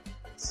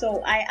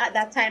 So at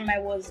that time I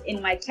was in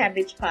my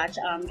cabbage patch,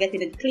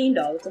 getting it cleaned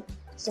out.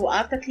 So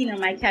after cleaning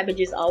my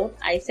cabbages out,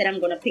 I said I'm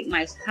gonna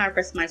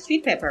harvest my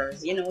sweet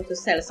peppers, to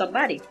sell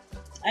somebody.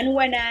 And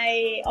when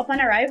upon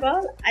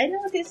arrival, I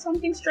noticed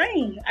something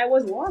strange. I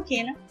was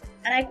walking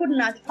and I could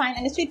not find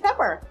any sweet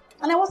pepper.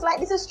 And I was like,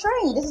 this is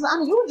strange, this is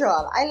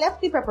unusual. I left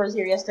sweet peppers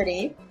here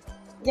yesterday,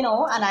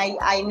 and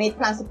I made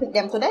plans to pick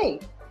them today.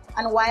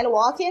 And while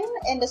walking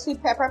in the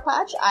sweet pepper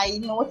patch, I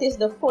noticed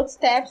the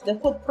footsteps, the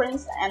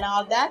footprints and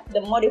all that,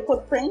 the muddy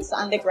footprints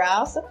on the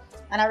grass.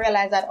 And I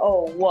realized that,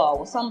 oh,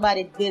 wow,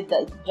 somebody did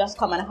just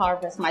come and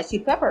harvest my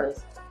sweet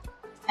peppers.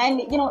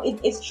 And,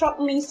 it struck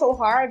me so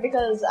hard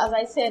because, as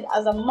I said,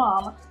 as a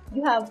mom,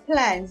 you have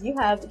plans, you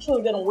have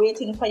children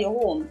waiting for your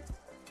home,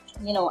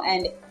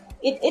 and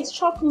it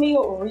struck me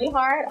really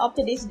hard. Up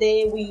to this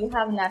day, we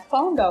have not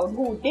found out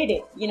who did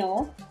it,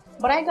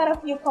 But I got a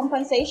few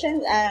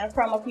compensations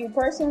from a few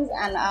persons,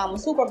 and I'm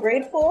super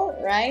grateful,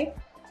 right?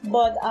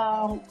 But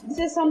this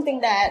is something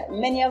that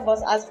many of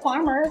us as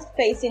farmers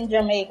face in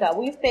Jamaica.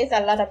 We face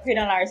a lot of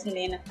criminal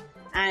larceny,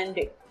 and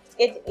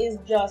it is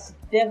just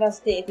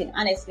devastating,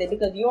 honestly,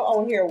 because you're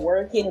out here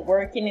working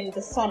in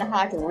the sun,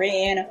 hot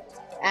rain,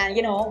 and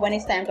when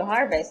it's time to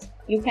harvest,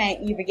 you can't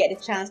even get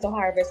the chance to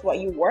harvest what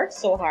you worked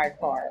so hard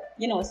for.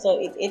 So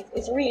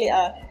it's really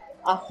a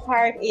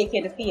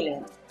heart-aching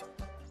feeling.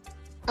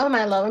 Oh,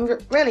 my love, I'm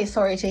really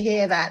sorry to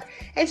hear that.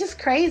 It's just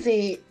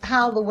crazy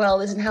how the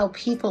world is and how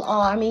people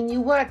are. I mean, you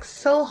work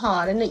so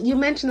hard, and you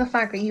mentioned the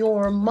fact that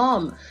you're a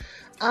mom.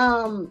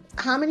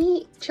 How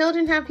many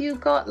children have you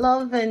got,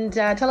 love? And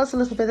tell us a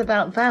little bit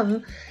about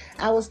them.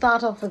 I will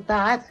start off with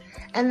that.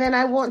 And then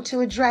I want to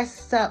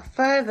address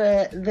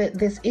further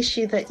this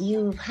issue that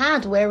you've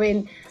had,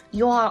 wherein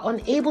you are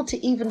unable to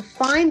even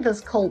find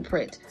this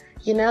culprit,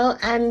 you know?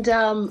 And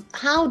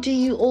how do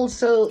you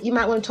also, you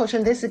might want to touch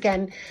on this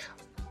again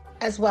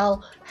as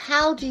well,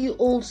 how do you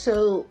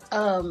also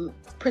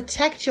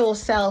protect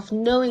yourself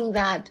knowing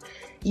that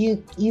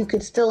you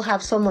could still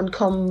have someone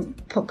come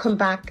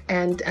back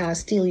and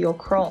steal your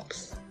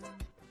crops?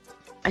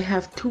 I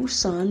have two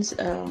sons,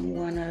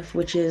 one of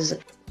which is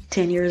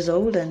 10 years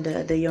old, and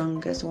the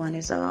youngest one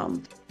is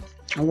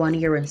 1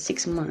 year and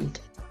 6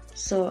 months.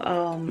 So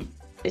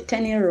the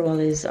 10-year-old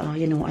is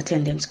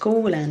attending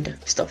school and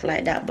stuff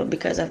like that, but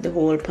because of the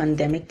whole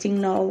pandemic thing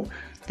now,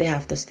 they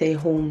have to stay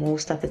home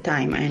most of the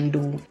time and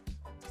do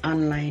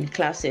online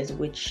classes,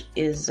 which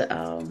is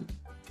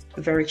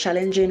very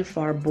challenging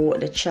for both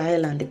the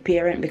child and the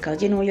parent,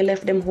 because you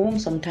left them home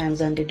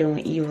sometimes and they don't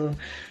even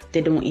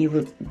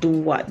do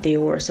what they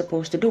were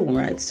supposed to do,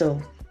 right?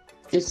 So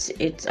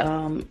it's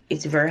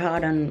very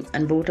hard on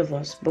both of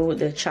us, both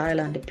the child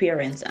and the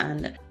parents.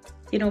 And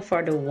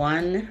for the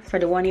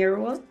 1 year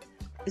old,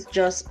 it's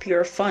just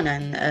pure fun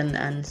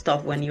and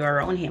stuff when you're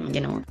around him.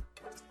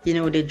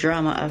 The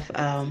drama of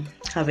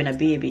having a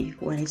baby,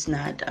 when it's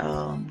not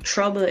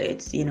trouble,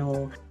 it's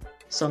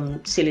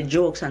some silly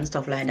jokes and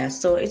stuff like that.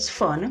 So it's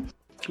fun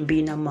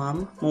being a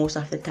mom most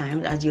of the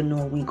time. As you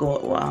know, we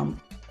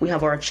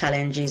have our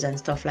challenges and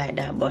stuff like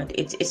that, but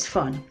it's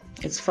fun.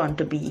 It's fun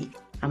to be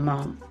a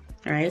mom,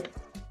 right?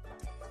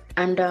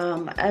 And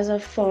as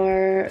of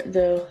for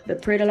the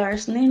predator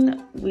larceny,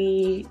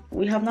 we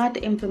have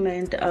not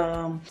implemented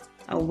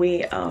a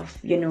way of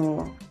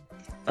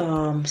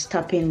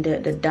stopping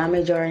the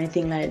damage or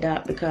anything like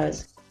that,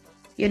 because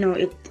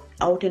it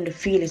out in the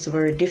field it's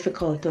very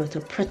difficult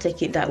to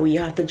protect it that way.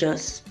 You have to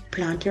just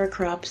plant your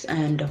crops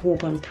and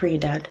hope and pray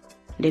that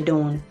they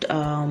don't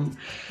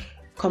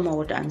come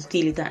out and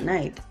steal it at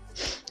night.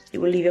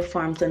 You will leave your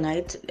farm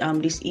tonight,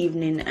 this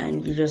evening,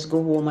 and you just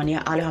go home, and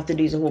all you have to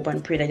do is hope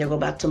and pray that you go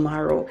back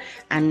tomorrow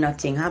and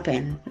nothing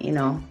happen.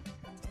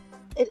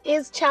 It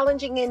is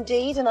challenging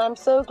indeed, and I'm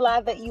so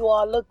glad that you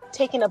are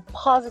taking a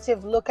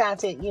positive look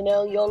at it.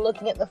 You're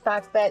looking at the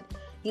fact that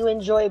you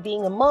enjoy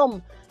being a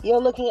mom. You're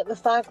looking at the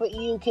fact that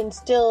you can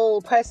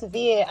still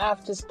persevere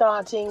after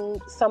starting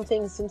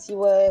something since you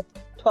were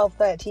 12,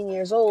 13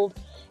 years old,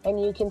 and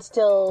you can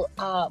still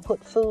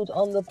put food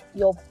on the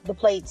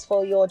plates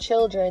for your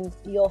children,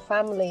 your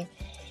family.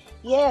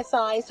 Yes,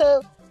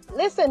 so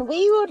listen,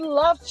 we would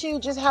love to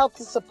just help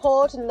to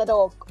support and let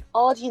our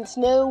audience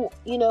know,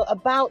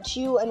 about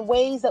you and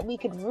ways that we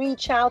could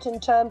reach out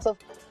in terms of,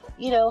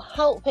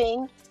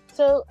 helping.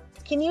 So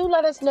can you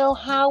let us know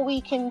how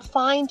we can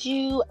find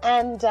you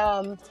and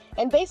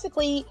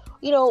basically,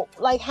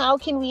 how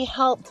can we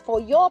help for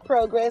your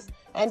progress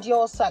and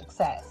your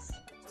success?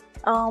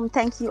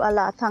 Thank you a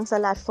lot. Thanks a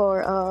lot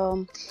for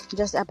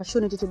just the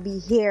opportunity to be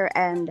here,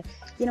 and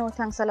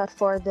thanks a lot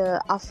for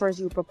the offers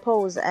you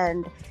propose,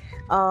 and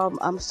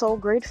I'm so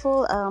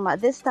grateful. At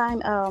this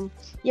time, I'm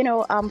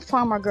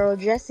Farmer Girl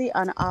Jessie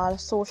on all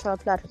social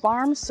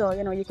platforms, so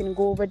you can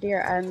go over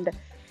there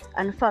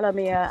and follow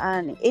me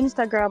on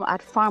Instagram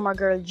at Farmer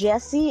Girl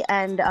Jessie,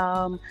 and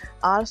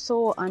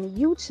also on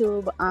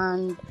YouTube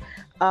and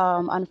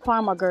on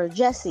Farmer Girl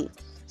Jessie.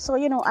 So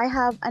I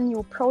have a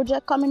new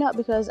project coming up,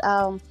 because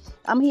I'm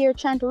here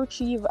trying to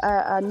retrieve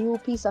a new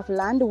piece of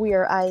land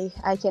where I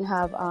can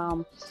have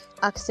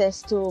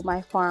access to my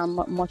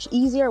farm much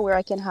easier, where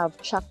I can have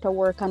tractor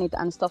work on it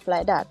and stuff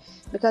like that.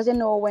 Because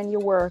when you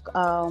work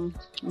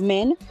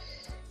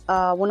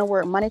when I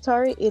work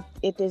monetary, it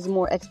is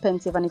more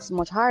expensive and it's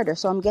much harder.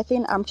 So I'm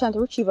trying to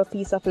retrieve a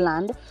piece of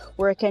land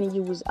where I can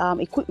use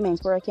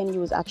equipment, where I can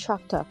use a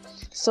tractor.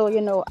 So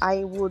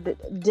I would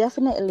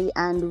definitely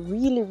and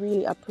really,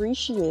 really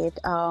appreciate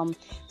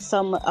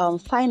some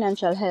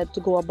financial help to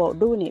go about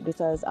doing it,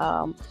 because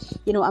I'm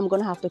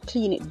gonna have to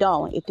clean it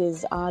down. It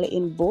is all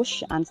in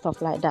bush and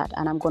stuff like that,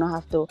 and I'm gonna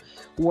have to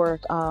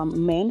work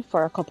men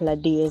for a couple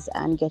of days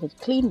and get it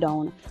cleaned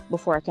down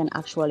before I can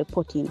actually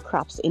put in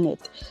crops in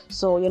it.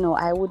 So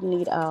I would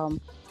need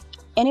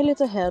any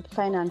little help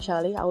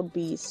financially. I would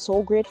be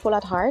so grateful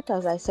at heart,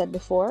 as I said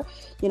before,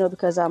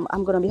 because I'm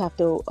gonna have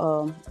to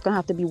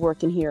be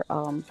working here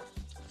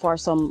for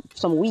some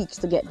weeks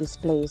to get this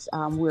place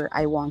where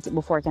I want it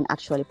before I can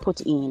actually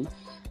put in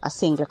a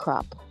single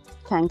crop.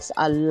 Thanks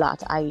a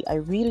lot. I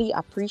really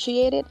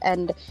appreciate it.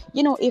 And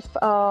if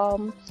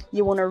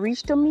you want to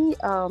reach to me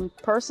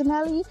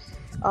personally,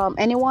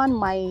 anyone,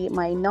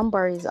 my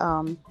number is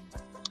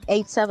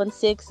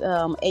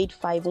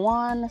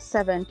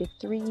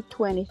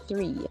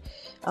 876-851-7323.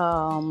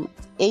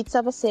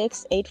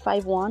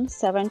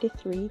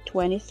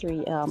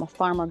 876-851-7323.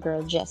 Farmer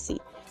Girl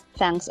Jessie.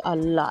 Thanks a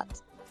lot.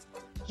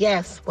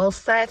 Yes, we'll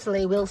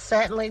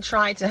certainly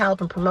try to help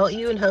and promote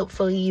you, and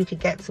hopefully you could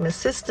get some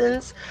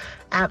assistance.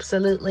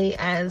 Absolutely,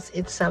 as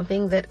it's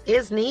something that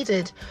is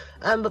needed.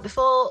 But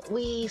before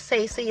we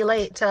say see you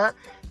later,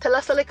 tell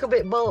us a little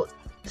bit about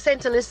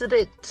St.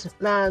 Elizabeth,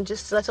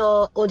 just to let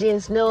our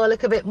audience know a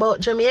little bit about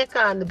Jamaica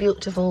and the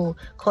beautiful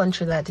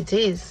country that it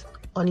is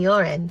on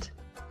your end.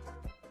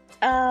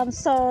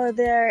 So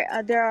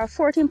there are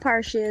 14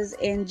 parishes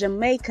in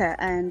Jamaica,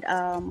 and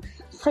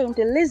Saint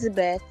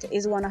Elizabeth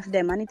is one of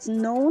them, and it's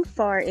known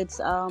for its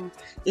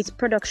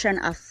production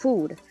of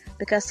food,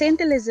 because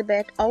Saint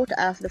Elizabeth, out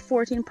of the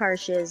 14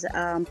 parishes,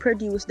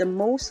 produce the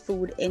most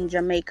food in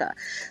Jamaica.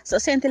 So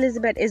Saint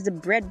Elizabeth is the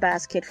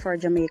breadbasket for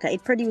Jamaica.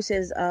 It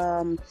produces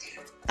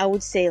I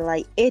would say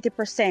like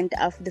 80%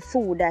 of the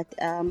food that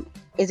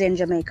is in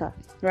Jamaica,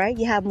 right?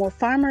 You have more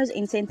farmers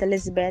in St.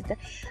 Elizabeth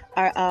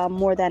are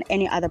more than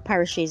any other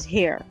parishes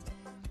here.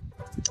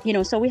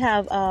 So we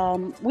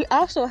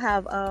also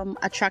have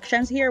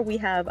attractions here. We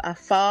have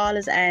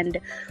falls, and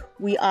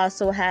we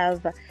also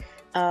have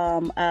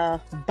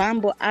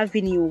Bamboo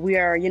Avenue,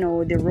 where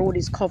the road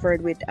is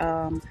covered with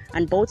on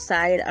both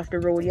sides of the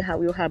road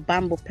you have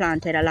bamboo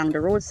planted along the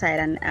roadside,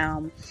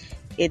 and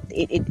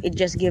it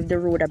just gives the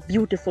road a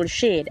beautiful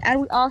shade.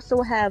 And we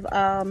also have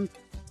a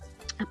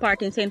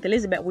part in St.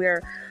 Elizabeth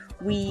where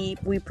we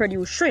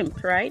produce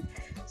shrimp, right?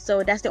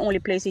 So that's the only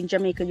place in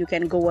Jamaica you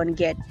can go and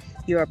get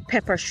your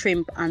pepper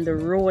shrimp on the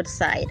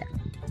roadside.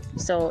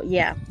 So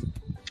yeah,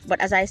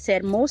 but as I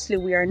said, mostly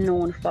we are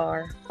known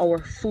for our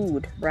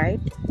food,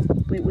 right?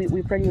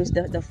 We produce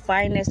the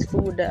finest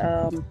food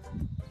and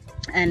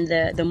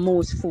the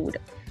most food.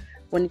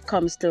 When it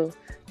comes to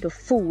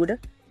food,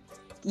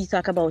 you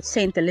talk about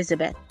St.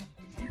 Elizabeth.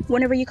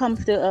 Whenever you come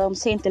to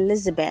St.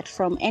 Elizabeth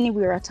from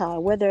anywhere at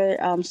all, whether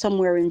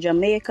somewhere in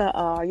Jamaica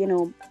or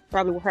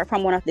probably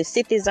from one of the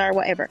cities or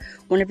whatever,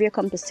 whenever you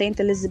come to St.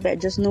 Elizabeth,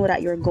 just know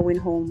that you're going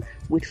home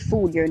with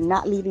food. You're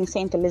not leaving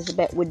St.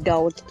 Elizabeth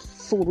without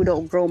food,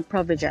 without grown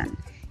provision.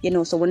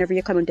 So whenever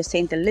you're coming to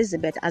St.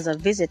 Elizabeth as a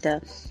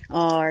visitor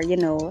or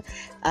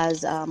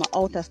as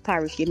out of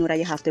parish, you know that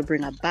you have to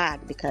bring a bag,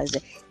 because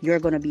you're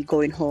going to be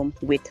going home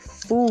with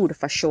food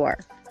for sure.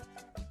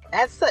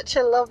 That's such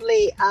a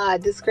lovely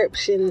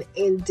description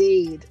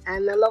indeed.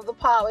 And I love the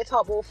part we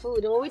talk about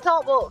food. And when we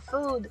talk about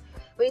food,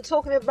 we're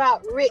talking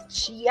about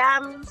rich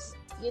yams,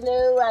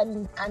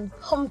 and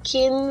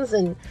pumpkins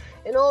and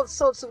all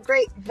sorts of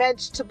great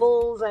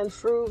vegetables and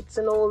fruits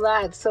and all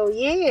that. So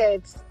yeah,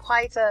 it's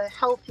quite a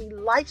healthy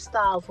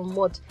lifestyle from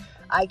what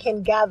I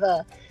can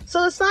gather.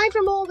 So aside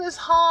from all this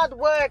hard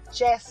work,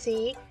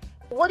 Jessie,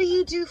 what do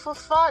you do for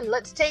fun?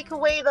 Let's take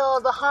away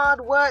the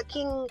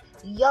hard-working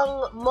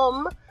young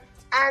mum.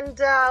 And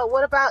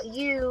what about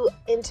you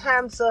in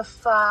terms of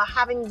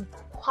having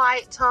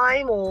quiet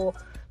time or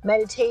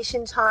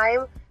meditation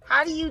time?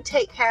 How do you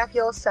take care of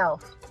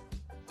yourself?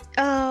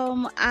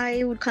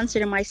 I would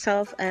consider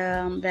myself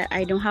that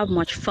I don't have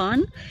much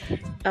fun,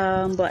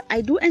 but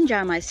I do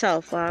enjoy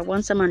myself.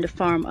 Once I'm on the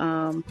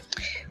farm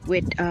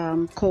with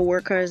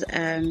co-workers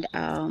and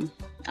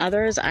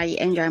others, I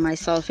enjoy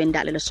myself in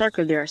that little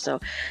circle there. So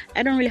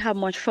I don't really have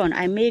much fun.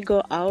 I may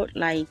go out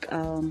like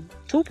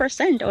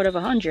 2% out of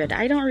 100.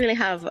 I don't really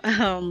have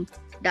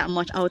that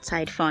much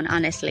outside fun,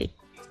 honestly.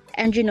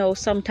 And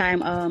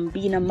sometimes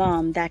being a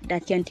mom,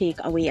 that can take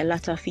away a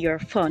lot of your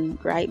fun,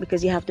 right?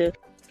 Because you have to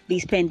be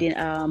spending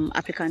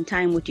African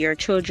time with your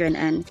children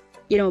and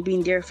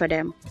being there for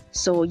them.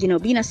 So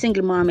being a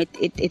single mom,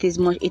 it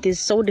is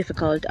so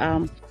difficult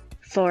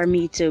for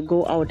me to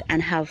go out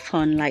and have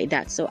fun like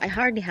that. So I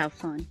hardly have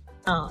fun.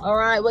 Oh, all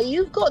right. Well,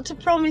 you've got to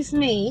promise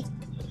me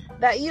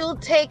that you'll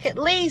take at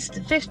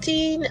least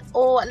 15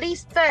 or at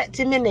least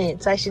 30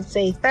 minutes, I should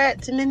say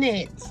 30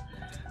 minutes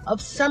of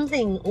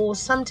something or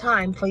some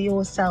time for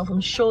yourself.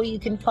 I'm sure you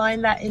can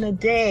find that in a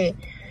day.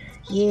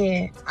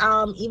 Yeah,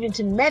 even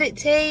to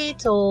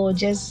meditate or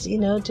just,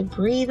 to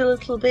breathe a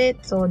little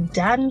bit or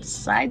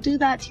dance. I do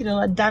that,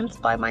 I dance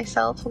by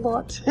myself a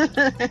lot.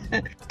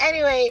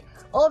 Anyway,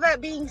 all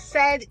that being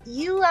said,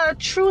 you are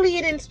truly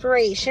an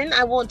inspiration.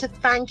 I want to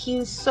thank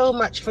you so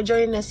much for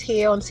joining us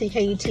here on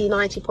CKUT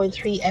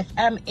 90.3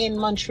 FM in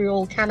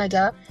Montreal,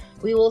 Canada.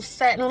 We will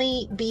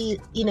certainly be,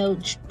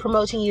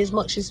 promoting you as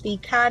much as we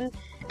can.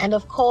 And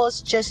of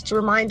course, just to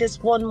remind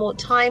us one more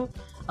time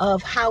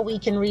of how we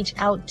can reach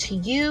out to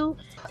you.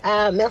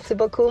 Merci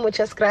beaucoup,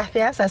 muchas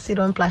gracias. Ha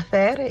sido un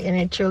placer, and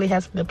it truly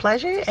has been a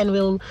pleasure. And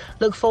we'll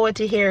look forward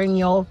to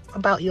hearing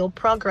about your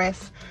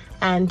progress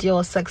and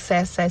your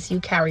success as you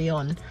carry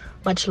on.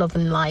 Much love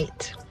and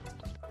light.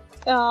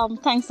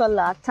 Thanks a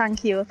lot.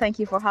 Thank you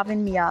for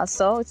having me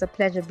also. It's a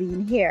pleasure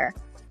being here.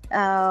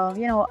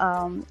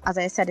 As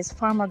I said, it's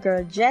Farmer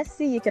Girl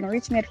Jessie. You can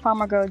reach me at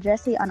Farmer Girl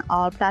Jessie on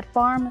all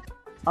platforms.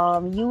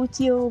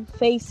 YouTube,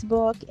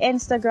 Facebook,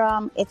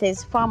 Instagram. It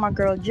is Farmer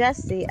Girl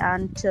Jessie,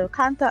 and to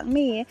contact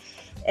me,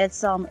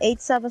 it's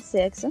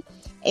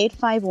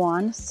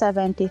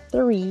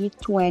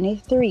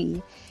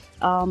 876-851-7323.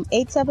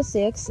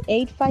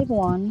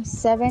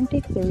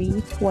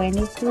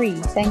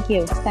 876-851-7323. Thank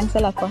you. Thanks a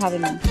lot for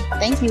having me.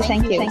 Thank you.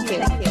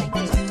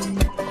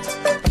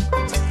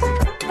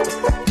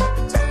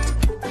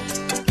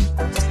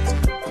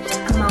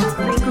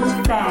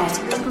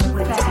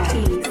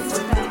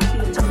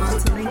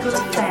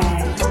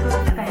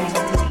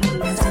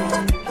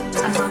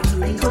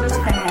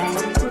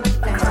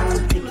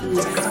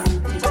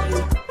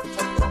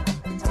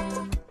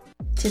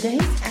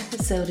 Today's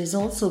episode is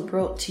also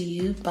brought to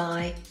you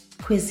by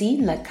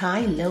Cuisine La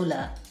Kai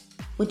Lola.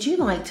 Would you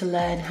like to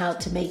learn how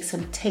to make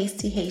some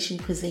tasty Haitian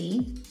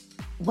cuisine?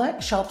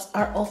 Workshops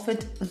are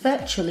offered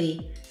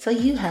virtually, so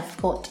you have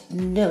got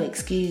no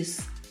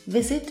excuse.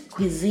 Visit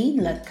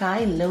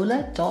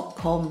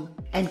cuisinelacailola.com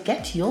and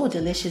get your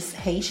delicious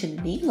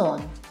Haitian meal on.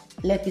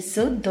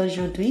 L'épisode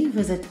d'aujourd'hui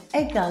vous est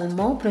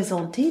également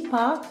présenté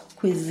par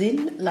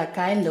Cuisine La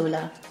Kai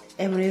Lola.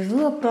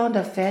 Aimeriez-vous apprendre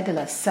à faire de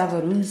la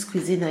savoureuse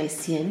cuisine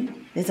haïtienne?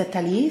 Les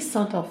ateliers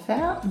sont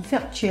offerts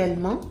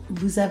virtuellement.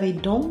 Vous avez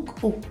donc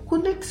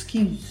aucune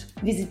excuse.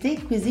 Visitez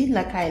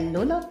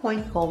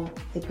cuisinelacailola.com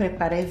et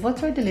préparez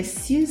votre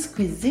délicieuse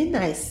cuisine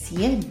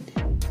haïtienne.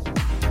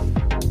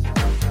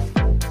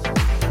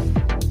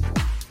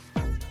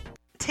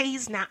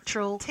 Tea's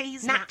Natural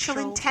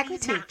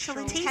integrity.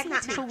 Tea's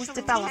Natural was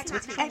developed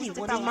with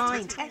anyone in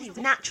mind.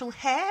 Natural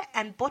hair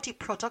and body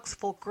products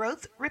for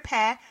growth,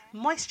 repair,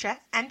 moisture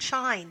and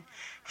shine.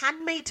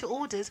 Handmade to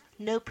orders,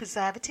 no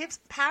preservatives,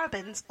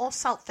 parabens or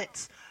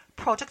sulfates.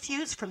 Product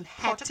used from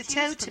head to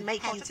toe to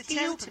make you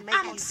feel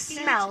and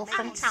smell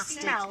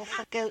fantastic.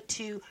 Go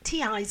to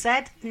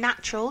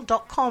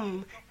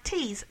tiznatural.com.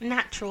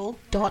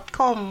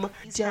 teasnatural.com.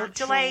 Don't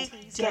delay.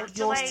 Get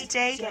yours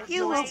today.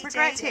 You will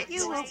regret it.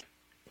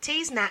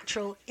 Tea's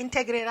Natural,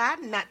 integridad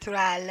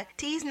natural.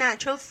 Tea's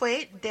Natural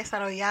fue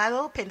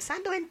desarrollado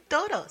pensando en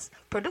todos.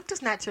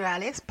 Productos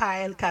naturales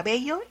para el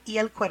cabello y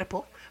el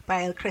cuerpo,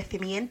 para el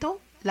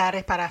crecimiento, la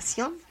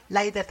reparación,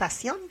 la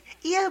hidratación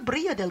y el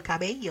brillo del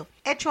cabello.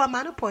 Hecho a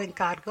mano por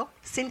encargo,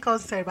 sin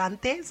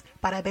conservantes,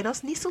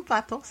 parabenos ni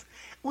sulfatos.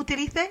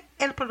 Utilice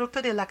el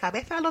producto de la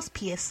cabeza a los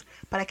pies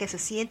para que se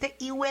siente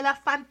y huela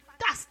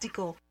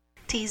fantástico.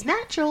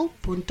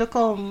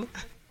 teasnatural.com.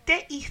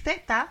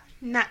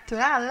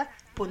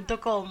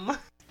 TIZNatural.com.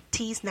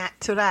 Tea's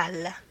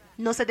Natural.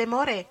 No se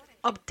demore.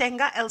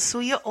 Obtenga el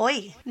suyo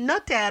hoy.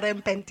 No te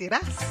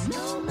arrepentirás.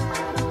 No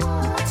matter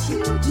what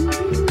you do,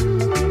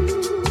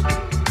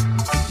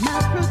 my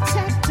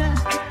protector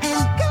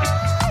and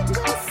guide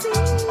will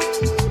see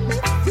me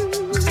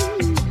through.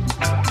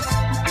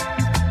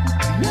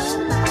 No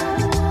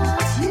matter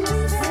what you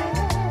say.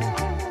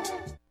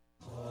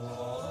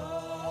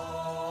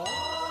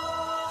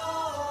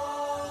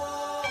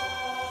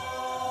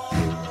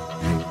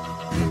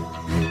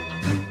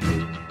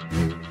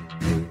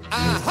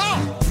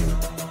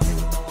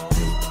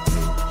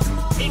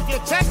 If you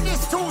take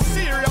this too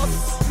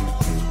serious,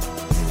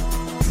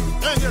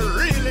 then you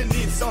really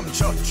need some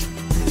church.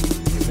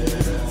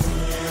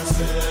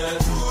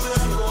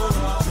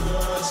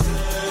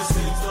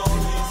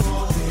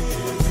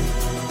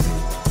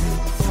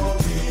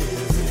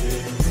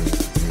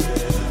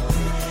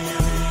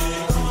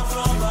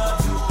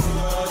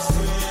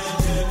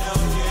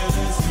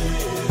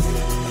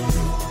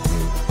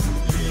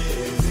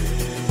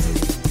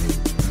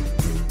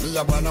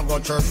 I wanna go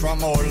church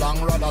from how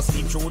long. Rather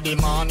sleep through the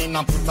morning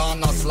and put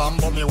on a slam.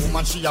 But me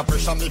woman she a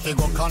pressure me fi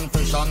go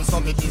confession. So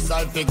me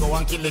decide fi go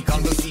and kill the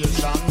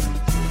conversation.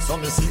 So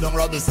me sit down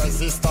right beside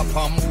Sister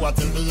Pam, who a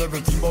tell me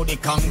everything about the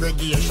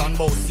congregation.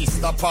 About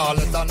Sister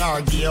Paulette and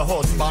her gay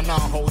husband, and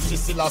how she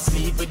still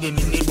asleep with the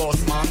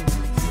minibus man.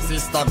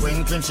 Sister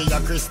Gwen claim she a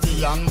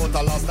Christian, but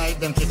last night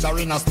them catch her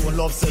in a stone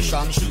love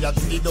session. She a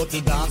do the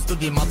dirty dance to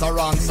the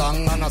Mataran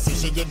song, and I say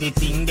she get the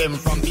thing them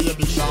from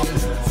Baby Sham.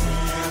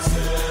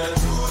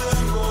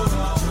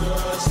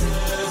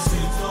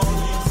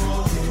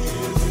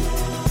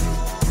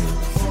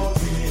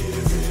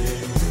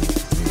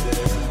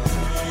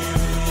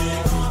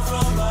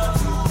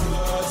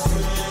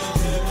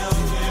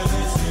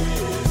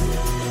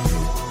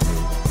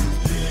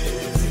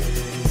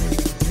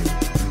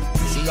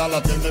 Y'all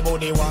tell me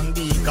about the one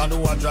deacon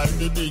who a drive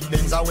the big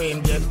Benz away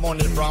and get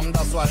money from.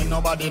 That's why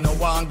nobody no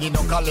want give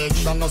no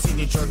collection. No see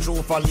the church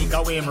roof a leak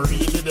away and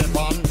really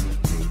depend.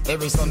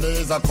 Every Sunday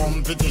is a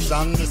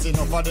competition. Me see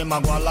enough of them a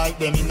go like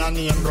them in a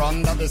name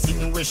brand. That they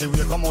sitting where she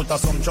will come out of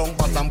some chunk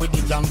pattern with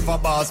the can for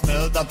bar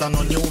smell that a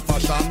no new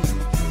fashion.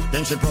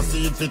 Then she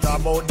proceed fit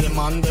about the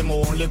man. Them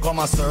only come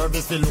a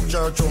service to look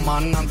church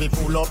woman. And we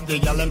pull up the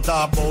gal them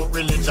talk about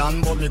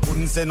religion. But me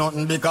couldn't say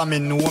nothing because me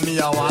know me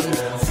a one.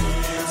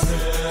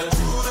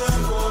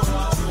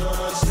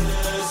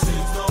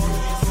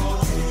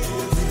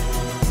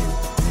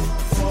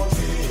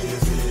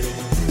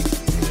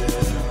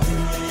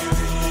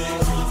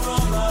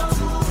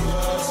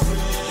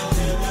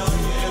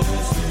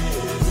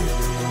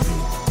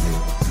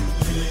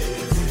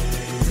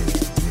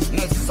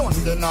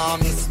 They nah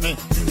miss me.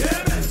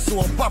 Yeah, man.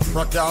 So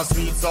Papa can't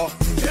sweet so.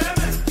 Yeah,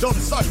 man. Don't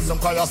side some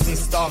call your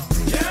sister.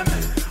 Yeah,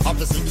 man.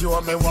 After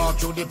secure me walk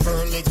through the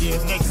pearly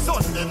gate. Next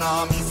Sunday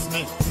nah miss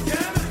me. Yeah,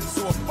 man.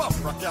 So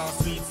Papa can't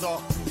sweet so.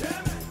 Yeah,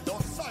 man.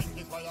 Don't side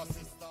me call your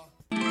sister.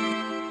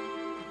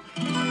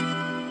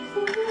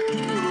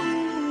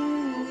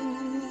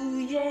 Ooh,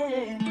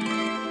 yeah.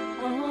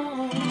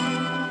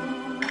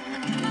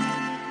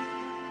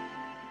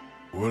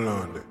 Hold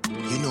on there.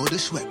 You know the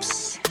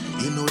Schweppes,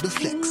 you know the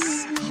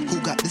flex. Who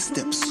got the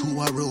steps, who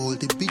are roll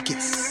the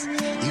biggest?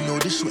 You know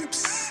the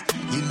Schweppes,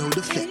 you know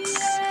the flex.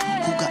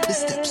 Who got the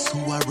steps, who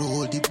are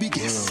roll the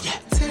biggest? Yeah.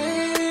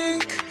 Take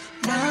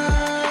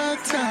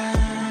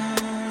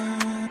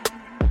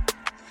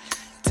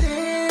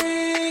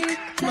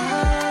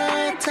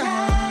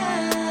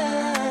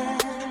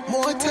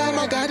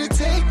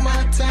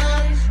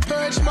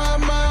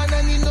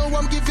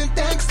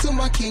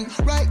my king.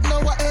 Right now,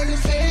 I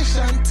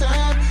elevation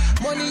time.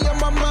 Money on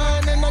my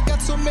mind, and I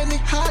got so many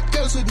hot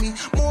girls with me.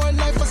 More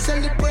life, a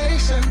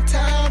celebration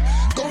time.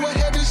 Go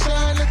ahead and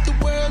shine, let the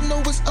world know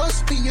it's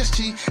us, PSG.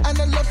 And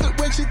I love it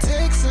when she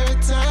takes her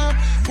time.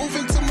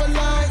 Moving to my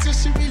lines, and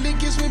she really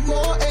gives me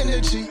more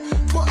energy.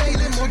 More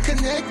alien, more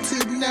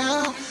connected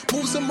now.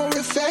 Moves are more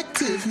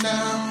effective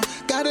now.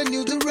 Got a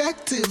new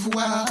directive,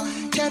 wow.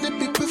 Can it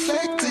be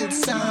perfected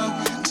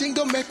sound?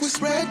 Jingle make we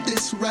spread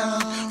this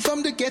round.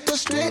 From the ghetto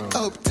straight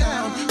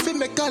uptown. Fi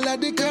make all of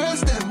the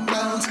girls them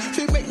bounce.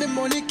 Fi make the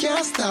money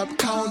can't stop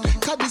count.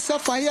 Cause this a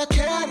fire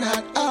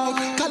cannot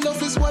out. Cause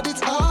love is what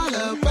it's all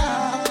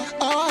about.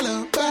 All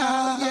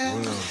about, yeah.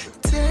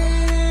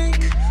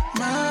 Take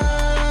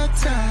my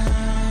time.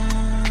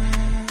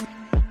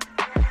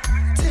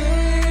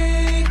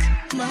 Take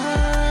my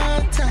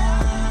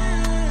time.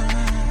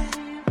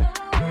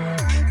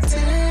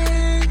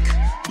 Take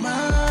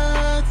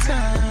my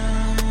time.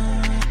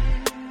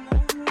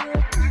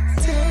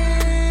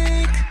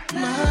 Take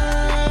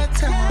my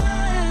time.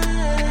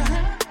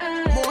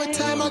 More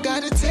time, I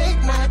gotta take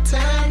my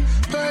time.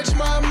 Purge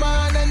my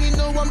mind, and you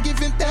know I'm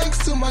giving thanks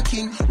to my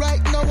king.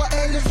 Right now, I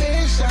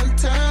elevation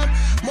time.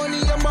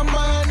 Money on my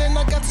mind, and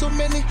I got so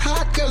many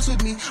hot girls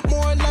with me.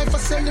 More life, a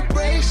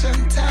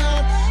celebration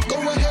time. Go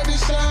ahead and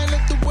shine,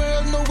 let the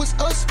world know it's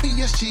us,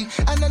 PSG.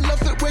 And I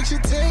love it when she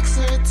takes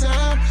her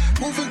time.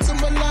 Moving to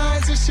my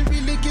lines, and she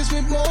really gives me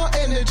more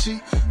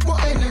energy.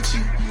 More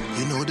energy.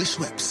 You know the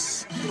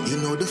Schweppes, you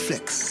know the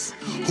flex.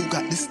 Who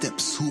got the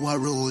steps, who I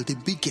roll the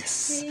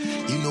biggest.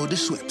 You know the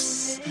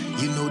Schweppes,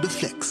 you know the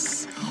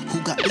flex. Who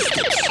got the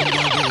steps, who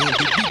I roll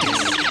the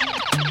biggest.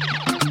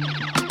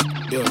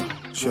 Yeah,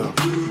 sure.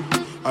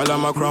 I like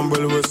my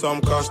crumble with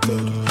some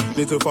custard.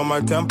 Little for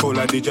my tempo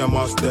like DJ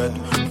Mustard.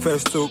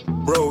 First took,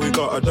 bro, we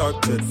got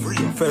adopted.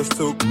 First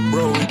took,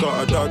 bro, we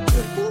got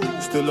adopted.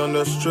 Still on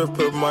the strip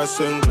of my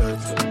singlet.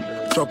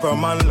 Drop a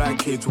man like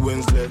Kate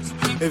Winslet.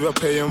 If you're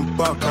paying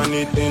back, I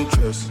need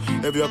interest.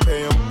 If you're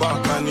paying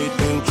back, I need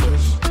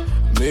interest.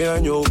 Me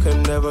and you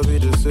can never be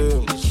the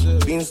same.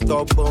 Been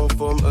stubborn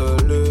from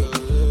early.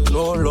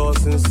 No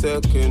loss in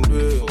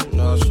secondary.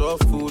 Now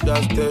short food,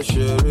 that's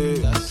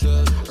tertiary.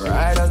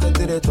 Right as they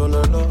did it on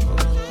the law.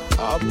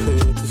 I'll pay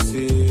to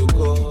see you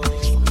go.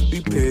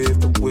 We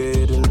paved the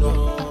way to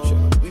know.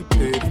 We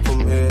paved from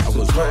here to I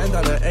was writing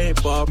down an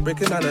 8 bar,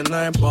 breaking down a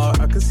 9 bar.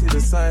 I can see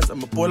the signs,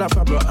 I'm a ball like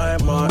Pablo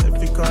Aimar.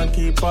 If you can't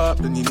keep up,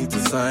 then you need to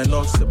sign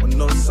off. Sit with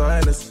no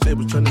signers, they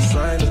was trying to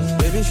sign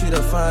us. Maybe she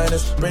the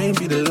finest, brain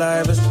be the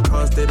livest.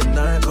 Can't stay the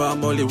night, but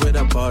I'm only with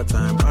her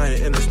part-time. I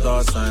ain't in the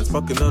star signs,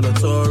 fucking on a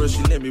tourist.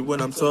 She let me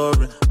when I'm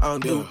touring, I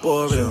don't do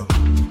boring.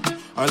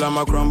 I like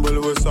my crumble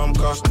with some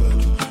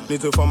custard.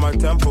 Little for my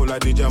tempo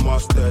like DJ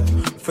Mustard.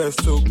 First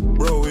took,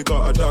 bro, we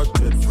got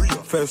adopted.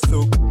 First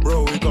took,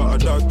 bro, we got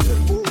adopted.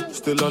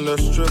 Still on the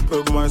strip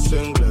of my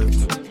singlet.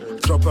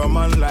 Drop a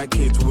man like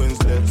Kate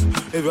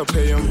Winslet. If you're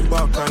paying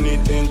back, I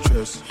need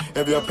interest.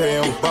 If you're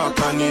paying back,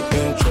 I need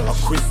interest. I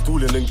quit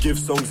stooling and give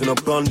songs in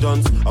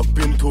abundance. I've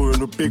been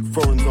touring with big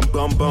foreigns and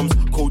bum bums.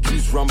 Cold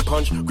juice, rum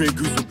punch, grey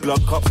goose with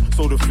blood cups.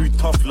 So the food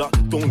tough luck,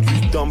 don't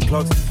use dumb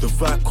plugs. The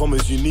vibe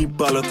commas, you need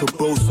baller to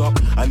boast up.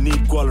 I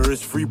need guala,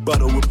 it's free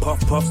butter with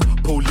puff puffs.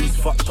 Police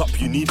fucked up,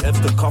 you need F's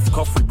to cuff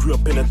cuff. We grew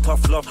up in a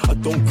tough love, I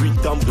don't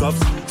greet dumb gloves.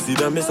 See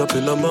them miss up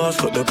in the marsh,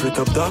 got the prick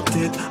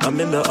abducted. I'm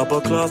in the upper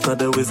class, now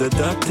the ways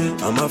adapted.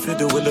 I'm a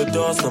fiddle in the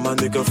dance, now my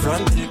nigga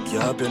frantic.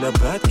 Yeah, I've been a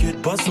bad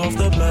kid, bust off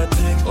the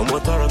blatic. On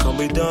what Tara can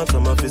we dance,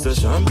 I'm a piece of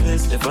champagne.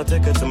 If I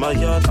take it to my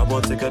yard, I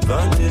won't take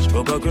advantage.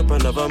 Rubber grip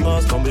and never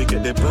mask, can we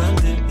get the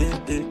bandit?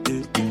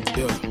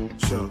 Yeah,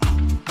 sure.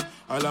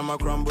 I like my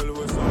crumble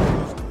with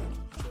some.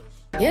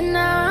 You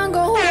know, go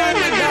hold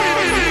me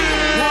down.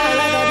 No,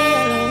 like I be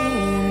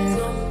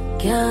alone.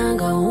 Can't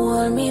go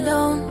hold me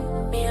down.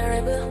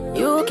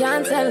 You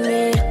can't tell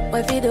me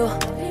what fi do,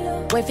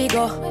 where fi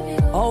go,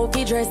 how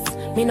fi dress.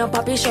 Me no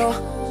papi show.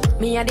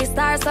 Me a the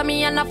star, so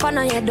me a no fan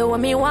of you. Do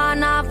me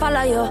wanna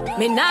follow you.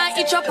 Me nah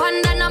itch up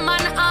under no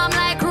man arm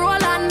like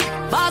Roland.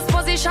 Boss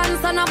position,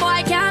 so no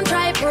boy can't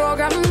try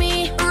program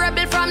me.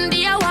 Rebel from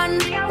day one.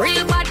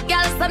 Real bad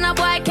girl, so no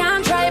boy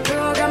can't try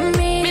program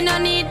me. Me no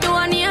need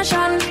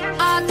donation.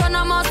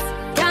 Autonomous,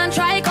 can't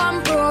try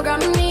come program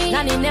me.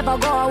 Nanny never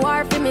go a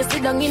war for me.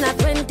 Sit down in a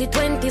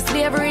 2020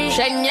 slavery.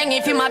 Shen Yang,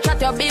 if you match at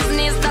your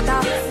business,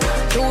 that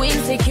too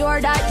insecure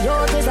that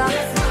yours is a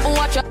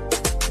watch your.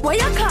 What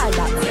you call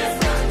that?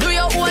 Do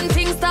your own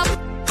thing, stop.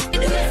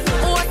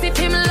 What if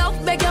him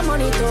love, beg your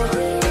money too?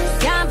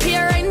 Can't pay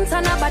rent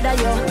and a bother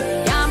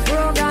you. Can't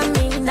program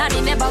me. Nanny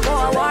never go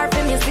a war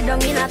for me. Sit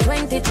down in a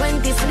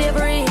 2020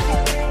 slavery.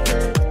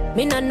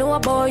 Me no know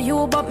about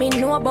you, but me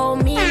know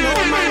about me. No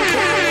man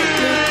can me.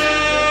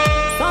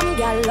 Some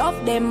gal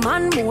love them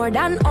man more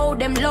than how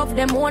them love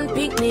them one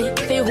pick me.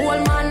 The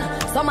whole man,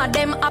 some of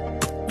them up.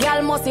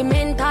 Gal must be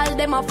mental,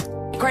 them a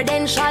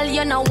credential,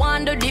 you no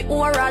want do the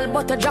oral,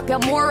 but to drop your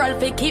moral,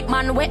 fi keep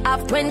man we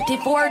have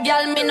 24,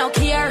 girl, me no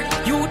care.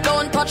 You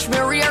don't touch me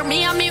rear,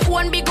 me and me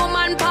one big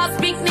woman pass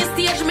picnic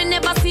stage, me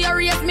never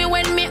serious, me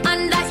when me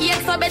under here,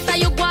 so better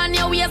you go on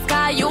your waist,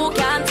 cause you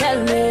can't tell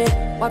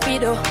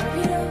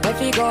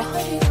go.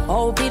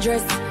 How be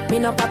dress, me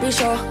no papi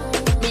show.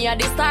 Me a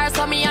the star,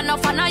 so me a no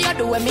fan of you.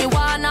 Do when me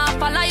wanna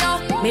follow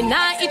you. Me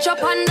nah itch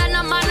up under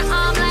no man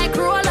arm like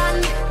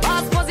Roland.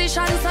 Boss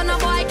position, so no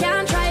boy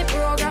can't try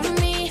program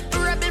me.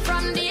 Rebel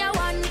from day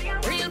one.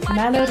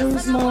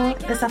 Malheureusement,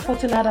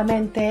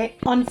 desafortunadamente,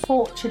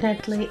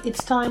 unfortunately,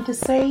 it's time to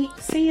say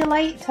see you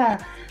later.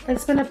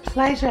 It's been a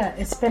pleasure.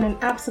 It's been an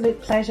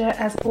absolute pleasure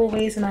as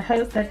always, and I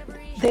hope that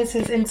this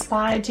has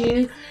inspired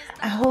you.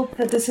 I hope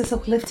that this has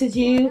uplifted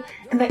you,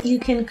 and that you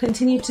can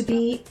continue to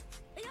be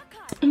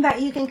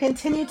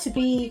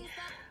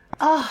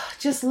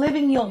just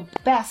living your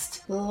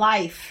best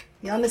life.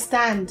 You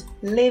understand?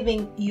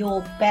 Living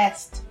your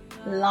best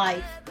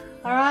life.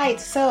 Alright,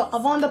 so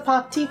avant de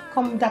partir,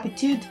 comme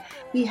d'habitude,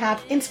 we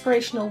have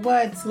inspirational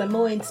words, le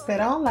mot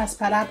inspirant, las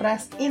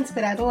palabras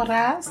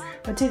inspiradoras.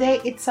 But today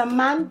it's a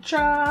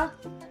mantra.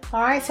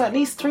 Alright, so at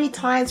least 3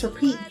 times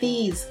repeat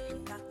these.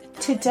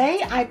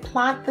 Today I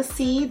plant the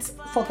seeds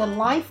for the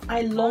life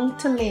I long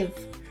to live.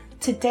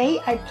 Today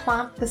I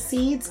plant the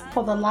seeds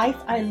for the life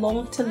I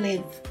long to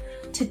live.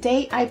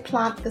 Today I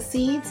plant the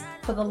seeds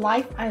for the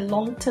life I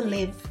long to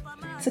live.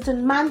 C'est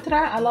un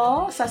mantra,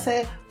 alors ça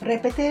se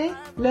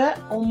répétez-le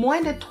au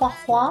moins de 3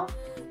 fois.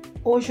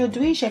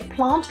 Aujourd'hui, je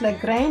plante le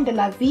grain de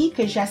la vie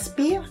que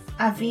j'aspire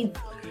à vivre.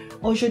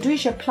 Aujourd'hui,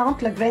 je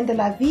plante le grain de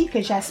la vie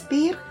que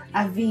j'aspire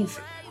à vivre.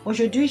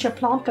 Aujourd'hui, je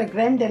plante le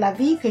grain de la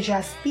vie que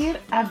j'aspire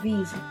à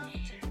vivre.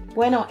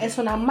 Bueno, es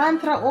una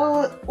mantra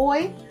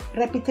hoy,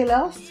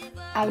 repítelos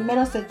al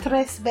menos de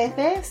 3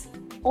 veces.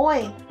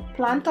 Hoy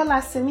planto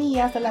las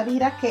semillas de la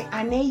vida que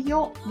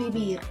anhelo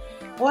vivir.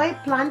 Hoy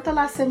planto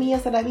las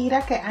semillas de la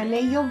vida que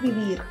anhelo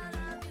vivir.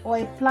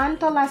 Hoy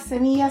planto las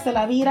semillas de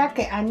la vida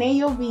que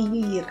anhelo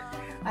vivir.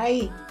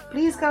 Hey,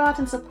 please go out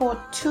and support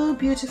 2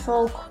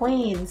 beautiful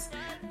queens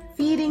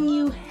feeding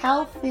you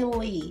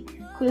healthily.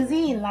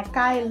 Cuisine, La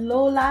Calle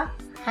Lola,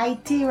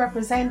 Haiti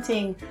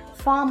representing.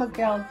 Farmer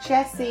Girl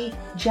Jessie,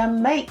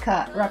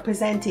 Jamaica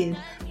representing.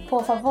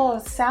 Por favor,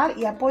 sal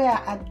y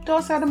apoya a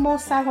 2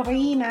 hermosas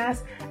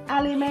reinas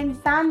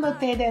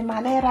alimentándote de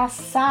manera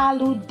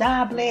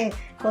saludable.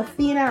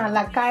 Cocina,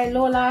 La Calle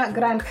Lola,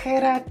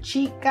 granjera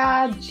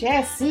chica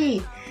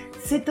Jessie.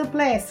 S'il te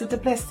plaît,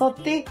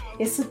 sautez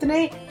et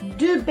soutenez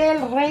 2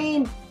 belles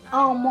reines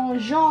en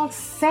mangeant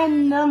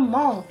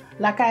sainement.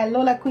 La Calle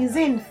Lola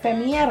Cuisine,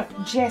 fermière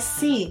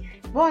Jessie.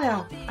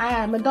 Bueno,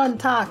 I'm done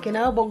talking,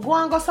 but go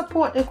and go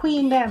support the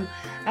queen them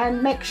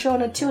and make sure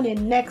to tune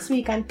in next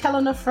week and tell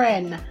on a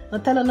friend,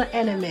 not tell on an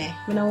enemy.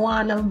 We don't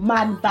want no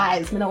mad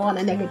vibes, we don't want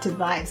no negative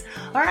vibes.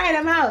 Alright,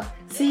 I'm out.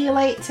 See you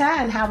later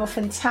and have a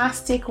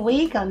fantastic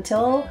week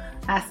until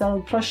hasta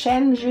el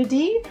próximo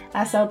jeudi,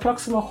 hasta el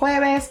próximo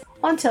jueves,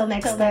 until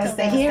next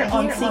Thursday here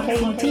on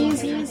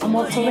CKUT's A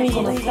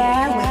Multilingual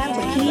Affair with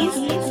the Keys.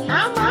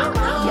 I'm out.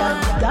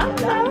 You're done.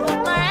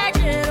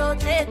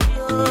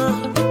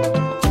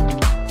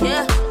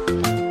 Yeah,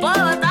 but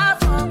I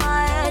for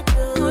my head,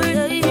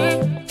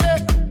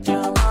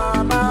 your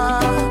mama,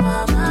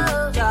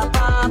 your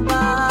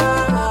papa,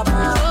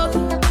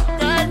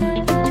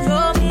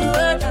 show me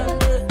where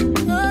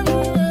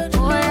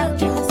oh,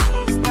 your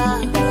sister,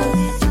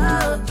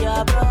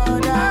 your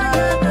brother,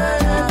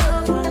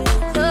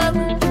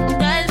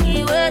 tell me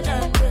where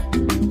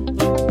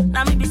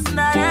now me be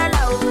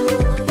Cinderella,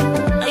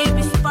 now you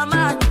be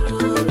Superman.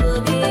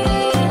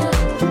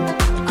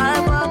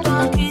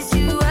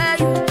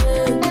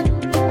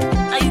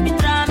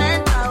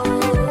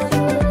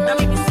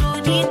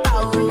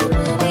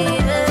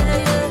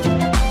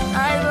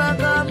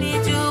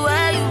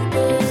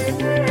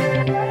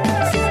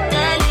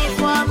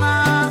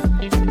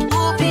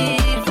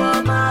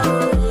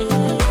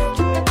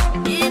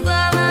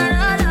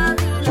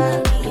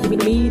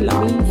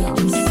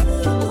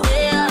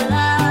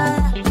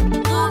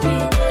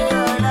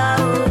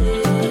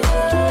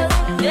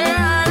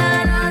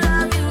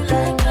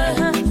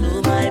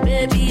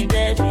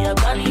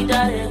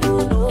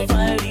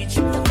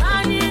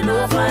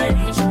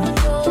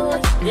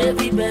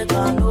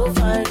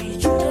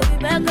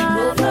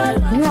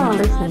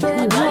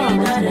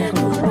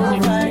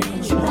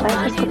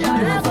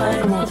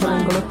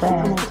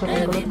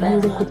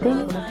 Vous écoutez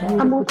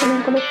A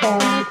Multilingual Affair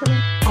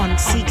on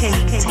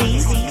CKUT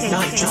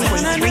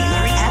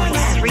 90.3